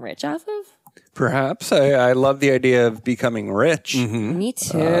become rich off of. Perhaps. I love the idea of becoming rich. Me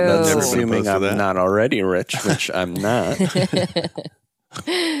too. That's assuming I'm not already rich, which I'm not.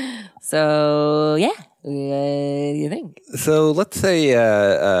 So yeah. What do you think? So let's say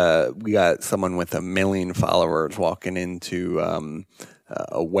we got someone with 1 million followers walking into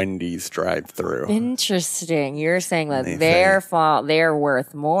a Wendy's drive-through. Interesting. You're saying that they're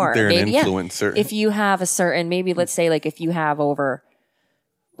worth more. They're maybe, an influencer. If you have a certain, maybe let's say like if you have over,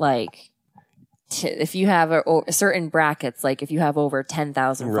 like, if you have a certain brackets, like if you have over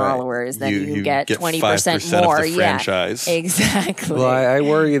 10,000 followers, then you get 20% more. Of the franchise. Yeah, exactly. Well, I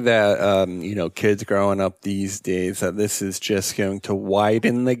worry that, kids growing up these days, that this is just going to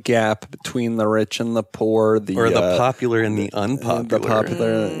widen the gap between the rich and the poor. Or the popular and the unpopular.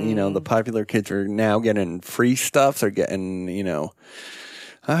 The popular kids are now getting free stuff. They're getting,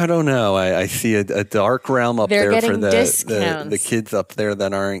 I don't know. I see a dark realm up They're there for getting discounts. the kids up there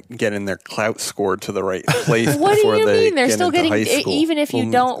that aren't getting their clout scored to the right place. What do before you they mean? They're get still into getting, high school. even if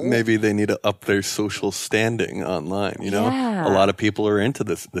you don't. Maybe they need to up their social standing online. Yeah. A lot of people are into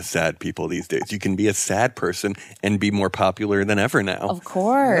the sad people these days. You can be a sad person and be more popular than ever now. Of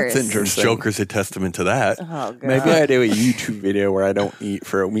course. That's interesting. Joker's a testament to that. Oh, God. Maybe I do a YouTube video where I don't eat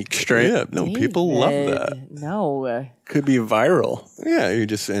for a week straight. Yeah, no, people love that. No. Could be viral. Yeah,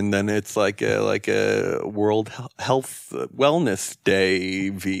 and then it's like a World Health Wellness Day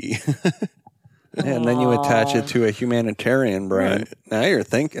V. And then you attach it to a humanitarian brand. Right. Now you're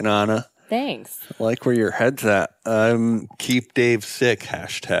thinking, Anna. Thanks. I like where your head's at. Keep Dave sick,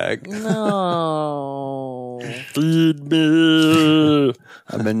 hashtag. No. Feed me.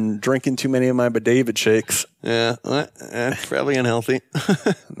 I've been drinking too many of my David shakes. Yeah, that's probably unhealthy.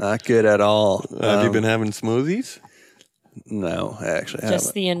 Not good at all. Have you been having smoothies? No, I actually Just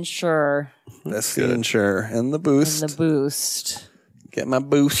haven't. the Ensure That's the Ensure and the Boost. and the Boost. Get my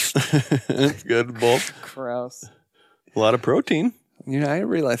Boost. That's good, both. Gross. A lot of protein. I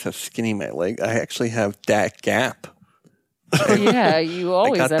realize how skinny my leg. I actually have that gap. Yeah, you I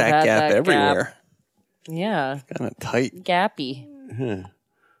always got have that had gap that everywhere. Gap. Yeah. Kind of tight. Gappy.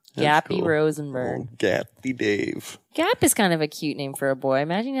 Gappy cool. Rosenberg. Oh, Gappy Dave. Gap is kind of a cute name for a boy.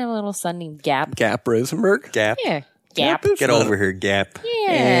 Imagine you have a little son named Gap. Gap Rosenberg. Gap. Yeah. Gap. is Get not- over here, Gap.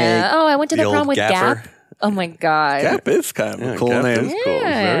 Yeah. Oh, I went to the The prom old with Gapper. Gap. Oh my God. Gap is kind of a cool Gap name. is cool.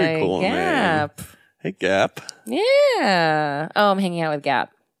 Very cool Gap. name. Hey, Gap. Yeah. Oh, I'm hanging out with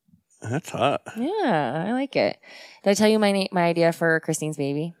Gap. That's hot. Yeah, I like it. Did I tell you my idea for Christine's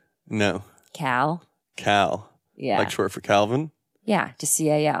baby? No. Cal. Cal. Yeah. Like short for Calvin? Yeah, just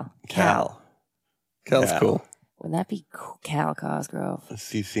CAL. Cal. Cal's Cal. cool. Wouldn't that be cool? Cal Cosgrove.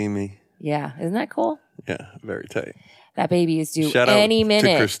 CC me. Yeah, isn't that cool? Yeah, very tight. That baby is due Shout out any to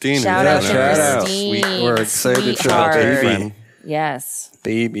minute. Christine. Shout Yeah, out to shout out. Christine. Sweet. We're excited for Sweetheart. the baby. Friend. Yes.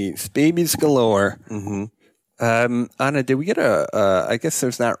 Babies galore. Mm-hmm. Anna, did we get I guess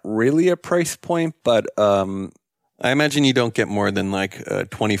there's not really a price point, but I imagine you don't get more than like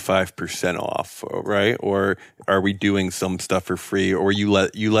 25% off, right? Or are we doing some stuff for free? Or you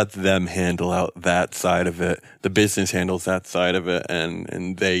let them handle out that side of it? The business handles that side of it,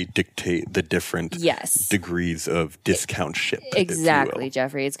 and they dictate the different Yes. degrees of discount ship. if you Exactly, will.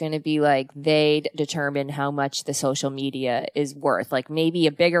 Jeffrey. It's going to be like they determine how much the social media is worth. Like maybe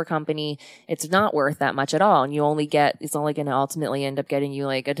a bigger company, it's not worth that much at all. And it's only going to ultimately end up getting you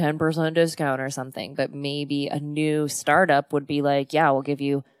like a 10% discount or something. But maybe a new startup would be like, yeah, we'll give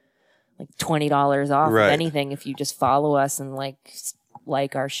you like $20 off of Right. anything if you just follow us and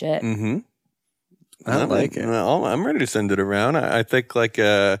like our shit. Mm-hmm. I like it. Well, I'm ready to send it around. I think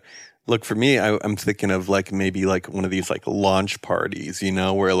look, for me, I'm thinking of like maybe like one of these like launch parties,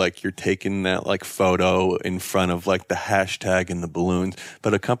 where like you're taking that like photo in front of like the hashtag and the balloons,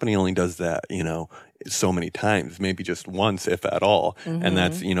 but a company only does that, so many times, maybe just once, if at all. And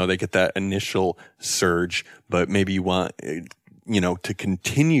that's, they get that initial surge, but maybe you want, to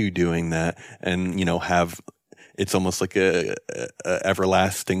continue doing that and, have, it's almost like a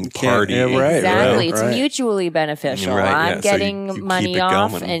everlasting party. Yeah, right. Exactly. It's right. mutually beneficial. Right, I'm yeah. So getting you keep money it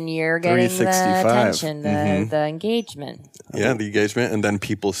off going. and you're getting the 365. attention, the engagement. Yeah, the engagement, and then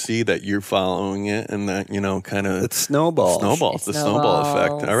people see that you're following it, and that kind of It snowballs. the snowball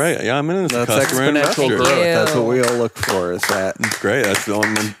effect. All right, yeah, I'm in this That's customer exponential investor. growth. Thank you. That's what we all look for. Is that It's great. That's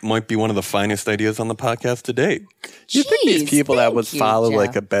might be one of the finest ideas on the podcast to date. you think these Jeez, people that thank would you, follow Jeff.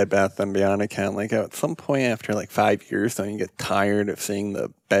 like a Bed Bath and Beyond account, like at some point after like 5 years, don't you get tired of seeing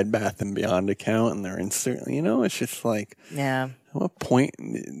the Bed Bath and Beyond account and their Instagram? It's just like, Yeah. at what point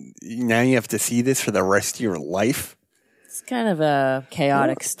now you have to see this for the rest of your life? It's kind of a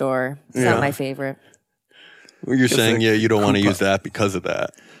chaotic store. It's Yeah. not my favorite. Well, you're saying, like yeah, you don't want to use that because of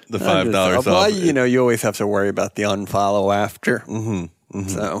that. The $5 off. Well, you always have to worry about the unfollow after. Mm-hmm.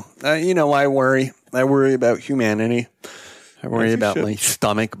 So, I worry. I worry about humanity. I worry about my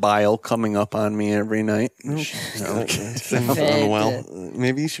stomach bile coming up on me every night. Well,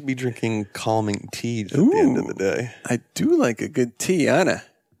 maybe you should be drinking calming teas at the end of the day. I do like a good tea, Anna.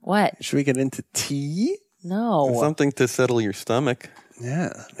 What? Should we get into tea? No. Something to settle your stomach.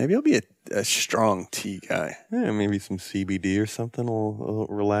 Yeah, maybe I'll be a strong tea guy. Yeah, maybe some CBD or something will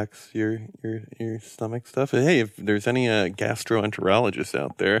relax your stomach stuff. Hey, if there's any gastroenterologists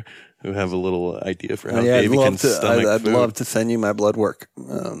out there who have a little idea for how Davey can stomach I'd food, love to send you my blood work.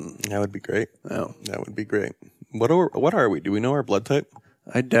 that would be great. Oh. That would be great. What are we? Do we know our blood type?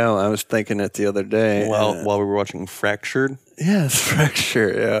 I don't. I was thinking it the other day. While we were watching Fractured? Yes,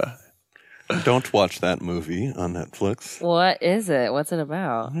 Fractured, yeah. Don't watch that movie on Netflix. What is it? What's it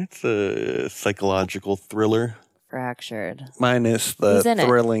about? It's a psychological thriller. Fractured. Minus the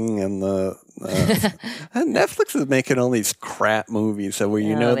thrilling and the... Netflix is making all these crap movies that where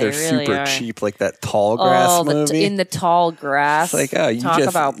they're really super are. cheap, like that Tall Grass movie. In the Tall Grass. It's like, you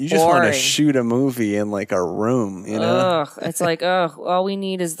just want to shoot a movie in like a room, you know? It's like, all we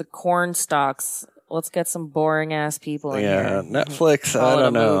need is the corn stalks. Let's get some boring ass people in here. Yeah, Netflix, I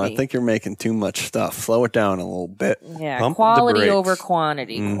don't know. I think you're making too much stuff. Slow it down a little bit. Yeah, Pump quality over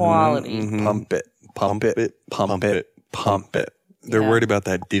quantity. Quality. Pump it. Pump it. Pump it. Pump it. They're worried about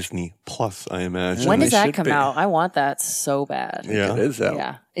that Disney Plus, I imagine. When does that should come be. out? I want that so bad. Yeah. It is out.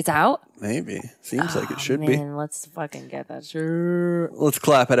 Yeah. It's out? Maybe. Seems like it should Man, let's fucking get that. Sure. be. Let's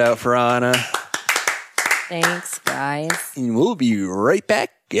clap it out for Anna. Thanks, guys. And we'll be right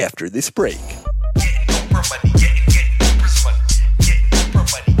back after this break.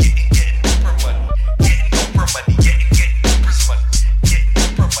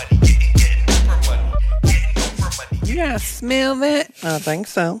 Yeah, smell that? I think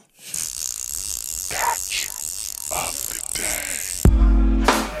so. Catch of the day.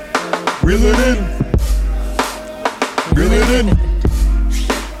 Reel it in. Reel it in.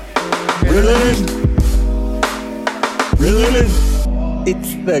 Reel it in. Reel it in.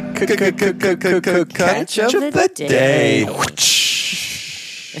 It's the catch of the day.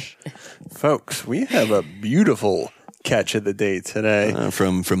 Folks, we have a beautiful catch of the day today.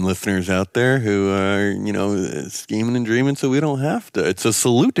 From listeners out there who are, scheming and dreaming so we don't have to. It's a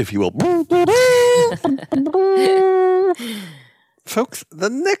salute, if you will. Folks, the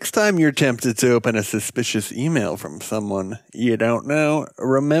next time you're tempted to open a suspicious email from someone you don't know,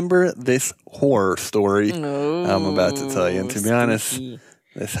 remember this horror story I'm about to tell you. And to be honest,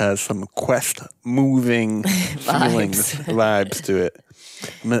 this has some quest-moving vibes to it.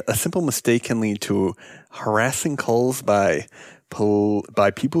 A simple mistake can lead to harassing calls by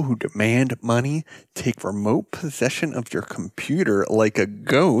people who demand money, take remote possession of your computer like a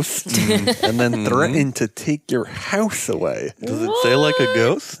ghost, and then threaten to take your house away. Does it say like a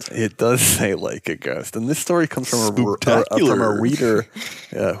ghost? It does say like a ghost. And this story comes from a reader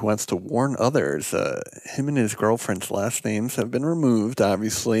who wants to warn others. Him and his girlfriend's last names have been removed,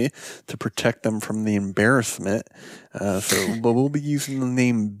 obviously, to protect them from the embarrassment. But we'll be using the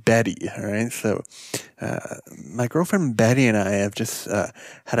name Betty, all right? So my girlfriend Betty and I have just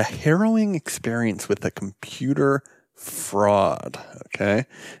had a harrowing experience with a computer fraud, okay?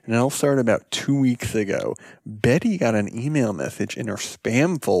 And it all started about 2 weeks ago. Betty got an email message in her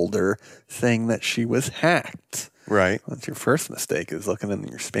spam folder saying that she was hacked. Right. That's your first mistake, is looking in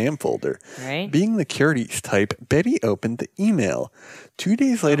your spam folder. Right. Being the curious type, Betty opened the email. 2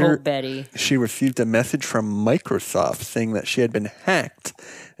 days later, Betty. she received a message from Microsoft saying that she had been hacked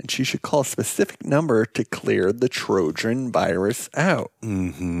and she should call a specific number to clear the Trojan virus out.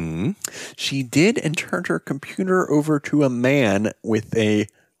 Mm-hmm. She did and turned her computer over to a man with a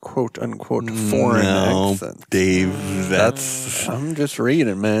quote-unquote foreign accent. Dave, I'm just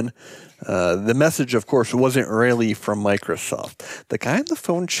reading, man. The message, of course, wasn't really from Microsoft. The guy on the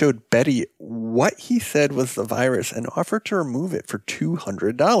phone showed Betty what he said was the virus and offered to remove it for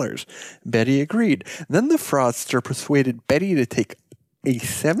 $200. Betty agreed. Then the fraudster persuaded Betty to take a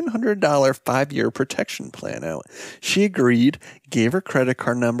 $700 5-year protection plan out. She agreed, gave her credit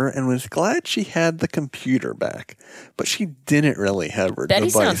card number, and was glad she had the computer back. But she didn't really have her Betty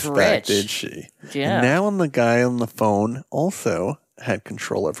device sounds back, rich. did she? Yeah. And now the guy on the phone also had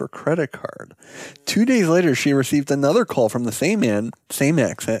control of her credit card. 2 days later, she received another call from the same man, same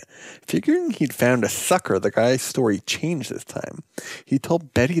accent. Figuring he'd found a sucker, the guy's story changed this time. He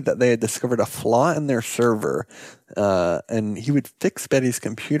told Betty that they had discovered a flaw in their server, and he would fix Betty's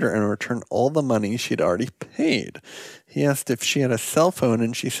computer and return all the money she'd already paid. He asked if she had a cell phone,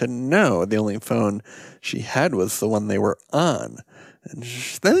 and she said no. The only phone she had was the one they were on. And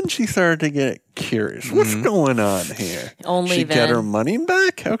then she started to get curious. What's going on here? Only she then. get her money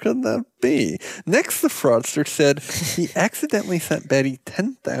back? How could that be? Next, the fraudster said he accidentally sent Betty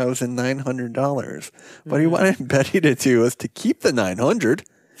 $10,900. What he wanted Betty to do was to keep the $900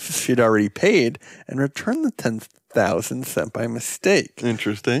 she'd already paid and return the $10,000 sent by mistake.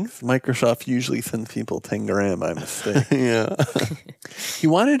 Interesting. Microsoft usually sends people $10,000 by mistake. Yeah. He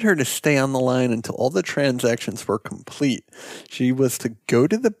wanted her to stay on the line until all the transactions were complete. She was to go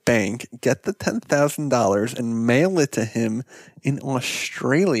to the bank, get the $10,000, and mail it to him in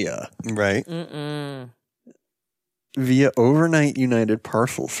Australia. Right. Via overnight United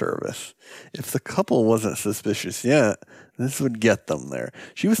Parcel Service. If the couple wasn't suspicious yet, this would get them there.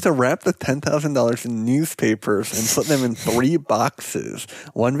 She was to wrap the $10,000 in newspapers and put them in 3 boxes.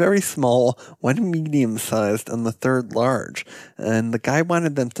 One very small, one medium-sized, and the third large. And the guy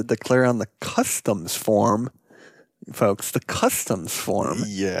wanted them to declare on the customs form, folks, the customs form,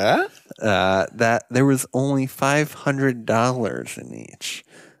 Yeah. that there was only $500 in each.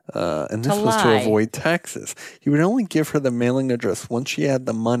 And this was to lie. avoid taxes. He would only give her the mailing address once she had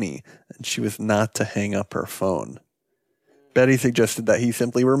the money, and she was not to hang up her phone. Betty suggested that he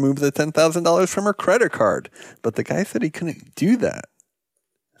simply remove the $10,000 from her credit card, but the guy said he couldn't do that.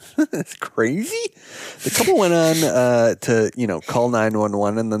 That's crazy. The couple went on to, call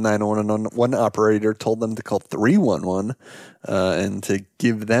 911, and the 911 operator told them to call 311 and to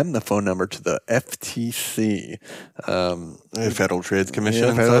give them the phone number to the FTC. Federal Trade Commission.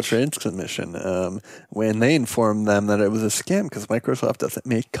 Yeah, Federal Trade Commission. When they informed them that it was a scam because Microsoft doesn't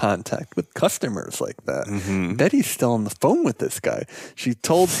make contact with customers like that. Betty's still on the phone with this guy. She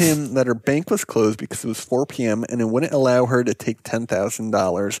told him that her bank was closed because it was 4 p.m. and it wouldn't allow her to take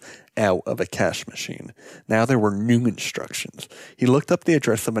 $10,000 out of a cash machine. Now there were new instructions. He looked up the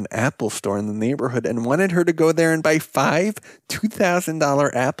address of an Apple store in the neighborhood and wanted her to go there and buy 5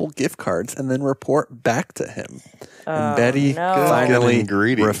 $2,000 Apple gift cards and then report back to him. And Betty finally Getting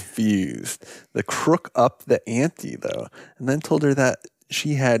greedy. refused. The crook upped the ante, though, and then told her that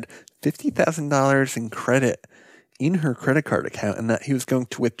she had $50,000 in credit in her credit card account and that he was going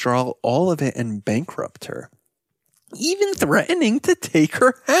to withdraw all of it and bankrupt her. Even threatening to take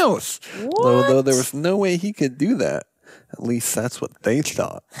her house. Though there was no way he could do that. At least that's what they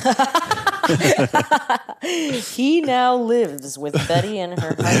thought. He now lives with Betty and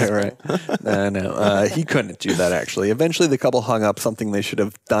her husband. Right. No. He couldn't do that, actually. Eventually, the couple hung up, something they should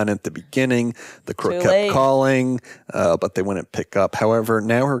have done at the beginning. The crook Too kept late. calling, but they wouldn't pick up. However,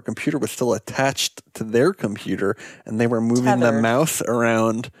 now her computer was still attached to their computer, and they were moving the Tethered. mouse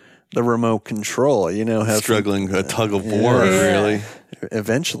around the remote control. You know how Struggling a tug of war, Yeah. really.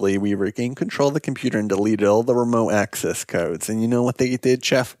 Eventually, we regained control of the computer and deleted all the remote access codes. And you know what they did,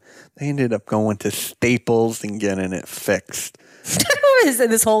 Jeff? They ended up going to Staples and getting it fixed.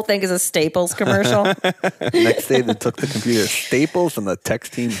 This whole thing is a Staples commercial. Next day, they took the computer to Staples, and the tech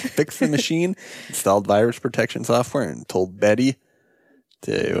team fixed the machine, installed virus protection software, and told Betty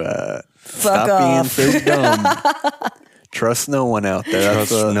to stop off. being so dumb. Trust no one out there.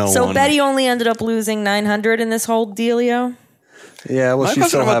 Trust no So one. Betty only ended up losing $900 in this whole dealio. Yeah, well, My she's question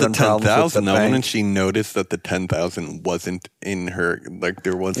still about having the problems with the 10,000 though. bank. Wouldn't she notice that the 10,000 wasn't in her? Like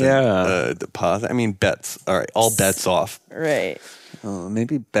there wasn't Yeah. a deposit. I mean, bets. All right, all bets off. Right.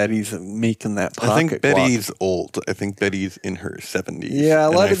 Maybe Betty's making that pocket I think walk. Betty's old. I think Betty's in her 70s. Yeah, a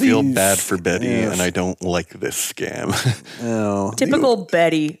and lot I of feel these- bad for Betty, yes. and I don't like this scam. Oh, Typical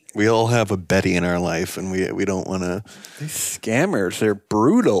Betty. We all have a Betty in our life, and we don't want to. these scammers, they're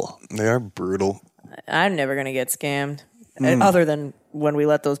brutal. They are brutal. I'm never going to get scammed. Other than when we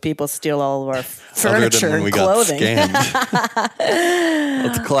let those people steal all of our Other furniture than when and we clothing. got scammed.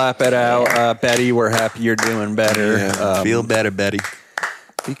 Let's clap it out. Betty, we're happy you're doing better. Yeah, feel better, Betty.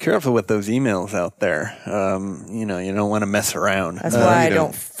 Be careful with those emails out there. You don't want to mess around. That's why I you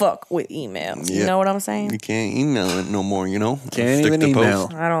don't fuck with emails. You Yeah. know what I'm saying? You can't email it no more, Can't Stick even to email.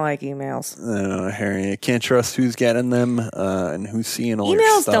 post. I don't like emails. Harry, you can't trust who's getting them and who's seeing all your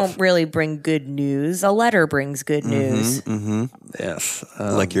Emails stuff. don't really bring good news. A letter brings good news. Yes.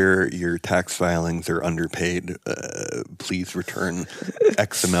 Like your tax filings are underpaid. Please return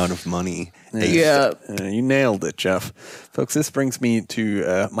X amount of money. Yeah. You nailed it, Jeff. Folks, this brings me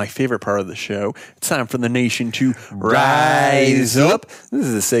to my favorite part of the show. It's time for the nation to rise up. This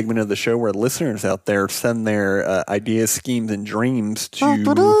is a segment of the show where listeners out there send their ideas, schemes, and dreams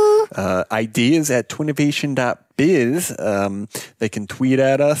to ideas at twinnovation.biz. They can tweet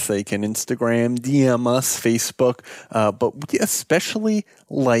at us. They can Instagram, DM us, Facebook. But we especially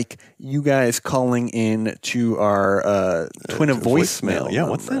like you guys calling in to our Twin of voicemail. Yeah,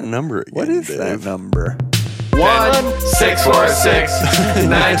 what's that number again? What is that Dave? number?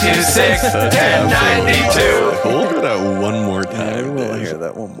 1-646-926-1092. Hold it out one more I time. will hear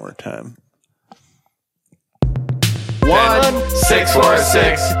that one more time.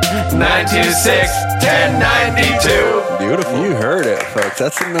 1-646-926-1092. Beautiful. You heard it, folks.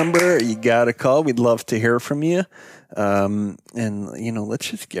 That's the number you got to call. We'd love to hear from you. And,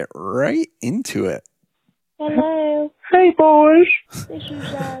 let's just get right into it. Hello, Hey, boys. this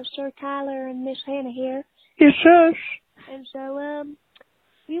is Sir Tyler and Miss Hannah here. It's us. And so,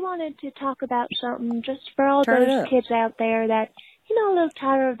 we wanted to talk about something just for all Turn it those up. kids out there that, a little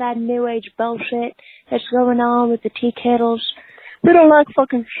tired of that new age bullshit that's going on with the tea kettles. We don't like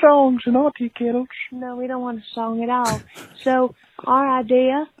fucking songs and all tea kettles. No, we don't want a song at all. So, our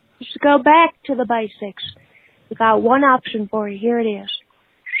idea is to go back to the basics. We got one option for you. Here it is.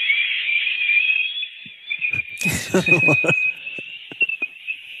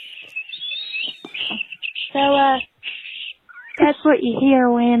 So, that's what you hear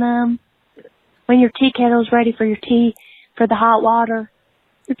when your tea kettle's ready for your tea, for the hot water.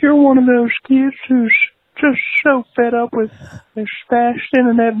 If you're one of those kids who's just so fed up with this fast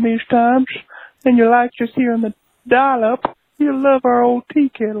internet in these times, and you like just hearing the dial-up, you'll love our old tea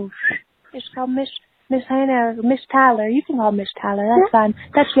kettles. It's called Miss Hannah, or Miss Tyler. You can call Miss Tyler. That's fine.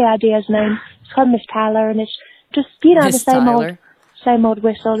 That's the idea's name. It's called Miss Tyler, and it's just, the Miss Tyler. same old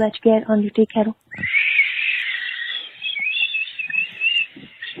whistle that you get on your tea kettle.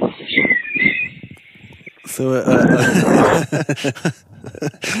 So,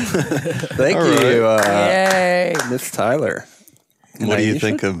 thank All you, Yay. Miss Tyler. What do you Aisha?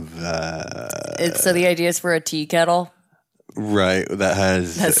 think of that? So the idea is for a tea kettle. Right, that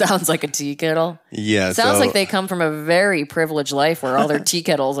has... That sounds like a tea kettle. yeah, Sounds so, like they come from a very privileged life where all their tea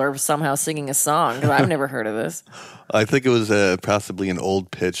kettles are somehow singing a song. 'Cause I've never heard of this. I think it was possibly an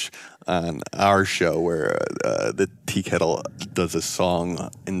old pitch on our show where the tea kettle does a song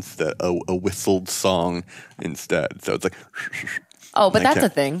instead, a whistled song instead. So it's like... Oh, but I that's a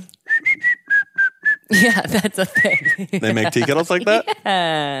can't- thing. Yeah, that's a thing. They make tea kettles like that?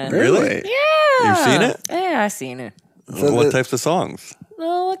 Yeah. Really? Yeah. You've seen it? Yeah, I've seen it. So What the- types of songs?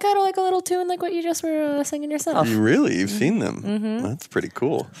 Well, kind of like a little tune like what you just were singing yourself. You've seen them. Mm-hmm. That's pretty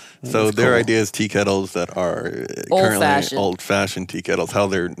cool. So their idea is tea kettles that are currently Old-fashioned. old-fashioned tea kettles, how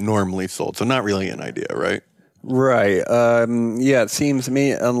they're normally sold. So not really an idea, right? Right. Yeah, it seems to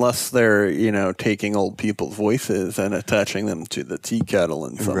me, unless they're, taking old people's voices and attaching them to the tea kettle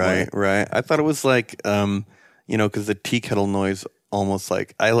in some way. Right. I thought it was like, because the tea kettle noise almost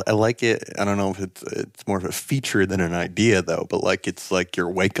like, I like it. I don't know if it's more of a feature than an idea though, but like it's like your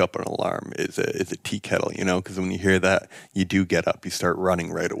wake up alarm is a tea kettle, because when you hear that, you do get up, you start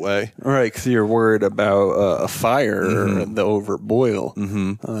running right away. Right, because you're worried about a fire or the overboil.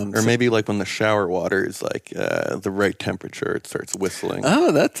 Mm-hmm. Or maybe like when the shower water is like the right temperature, it starts whistling.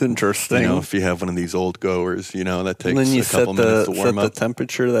 Oh, that's interesting. If you have one of these old goers, that takes And then you a couple minutes to warm set up. the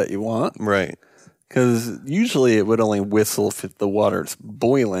temperature that you want. Right. Because usually it would only whistle if the water's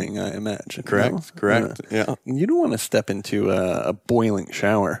boiling, I imagine. Correct. Yeah. You don't want to step into a boiling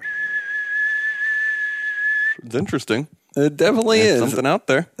shower. It's interesting. It definitely There's is. something out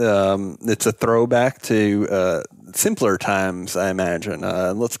there. It's a throwback to simpler times, I imagine.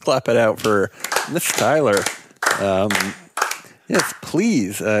 Let's clap it out for Miss Tyler. Yes,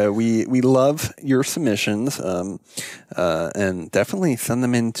 please. We love your submissions, and definitely send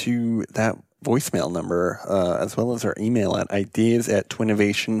them into that voicemail number, as well as our email at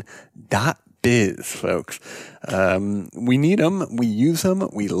ideas@twinnovation.biz, folks. We need them. We use them.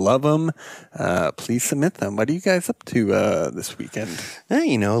 We love them. Please submit them. What are you guys up to this weekend? A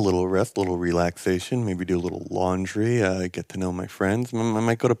little rest, a little relaxation, maybe do a little laundry, get to know my friends. I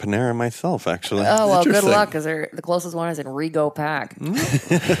might go to Panera myself, actually. Oh, well, good Interesting. luck, because the closest one is in Rego Pack.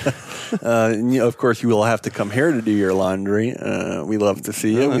 Of course, you will have to come here to do your laundry. We love to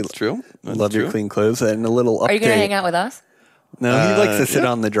see you. Yeah, that's true. That's Love your true. clean clothes and a little update. Are you going to hang out with us? No, he likes to sit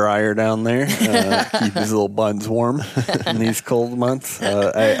on the dryer down there, keep his little buns warm in these cold months.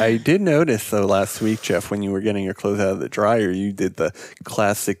 I did notice, though, last week, Jeff, when you were getting your clothes out of the dryer, you did the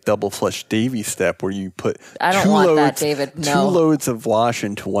classic double flush Davey step where you put I don't want that, David. No. 2 loads of wash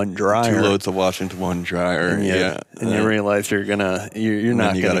into one dryer. 2 loads of wash into one dryer. Yeah. and you realize you're not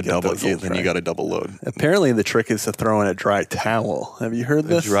going to get double. those old Then you got to double load. Apparently, the trick is to throw in a dry towel. Have you heard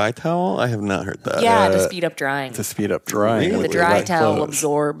this? A dry towel? I have not heard that. Yeah, to speed up drying. To speed up drying. Really? The dry wet towel clothes.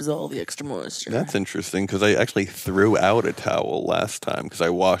 absorbs all the extra moisture. That's interesting because I actually threw out a towel last time because I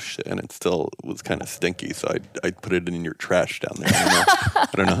washed it and it still was kind of stinky. So I put it in your trash down there. I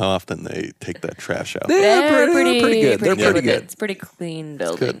don't know how often they take that trash out. They're pretty good. They're pretty with good. it. It's pretty clean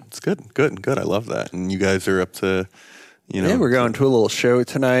building. It's good. I love that. And you guys are up to, Yeah, we're going to a little show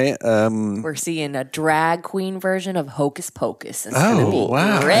tonight. We're seeing a drag queen version of Hocus Pocus. It's gonna be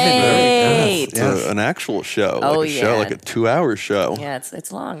wow. great. So an actual show. Oh, like a show, yeah. like a 2-hour show. Yeah,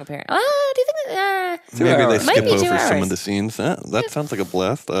 it's long apparently. Do you think Maybe they Might skip be 2 over some hours. of the scenes. That sounds like a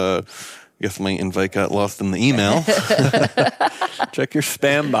blast. I guess my invite got lost in the email. Check your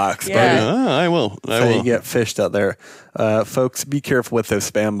spam box, Yeah. buddy. I will. So you get fished out there. Folks, be careful with those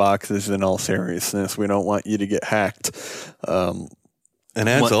spam boxes in all seriousness. We don't want you to get hacked. And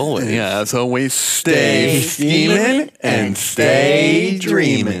as always, stay scheming and stay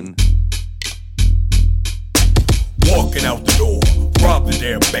dreaming. Walking out the door, robbed the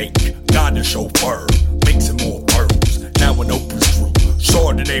damn bank, got the chauffeur, mixing more pearls, now an Oprah's crew.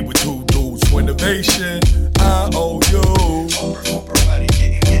 Chardonnay with 2 dudes for innovation, I owe you. Oprah money,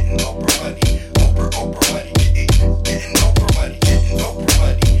 getting Oprah money, Oprah money, getting Oprah money, getting Oprah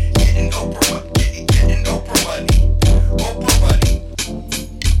money, getting Oprah money, getting Oprah money, Oprah money.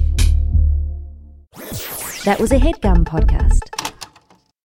 That was a HeadGum podcast.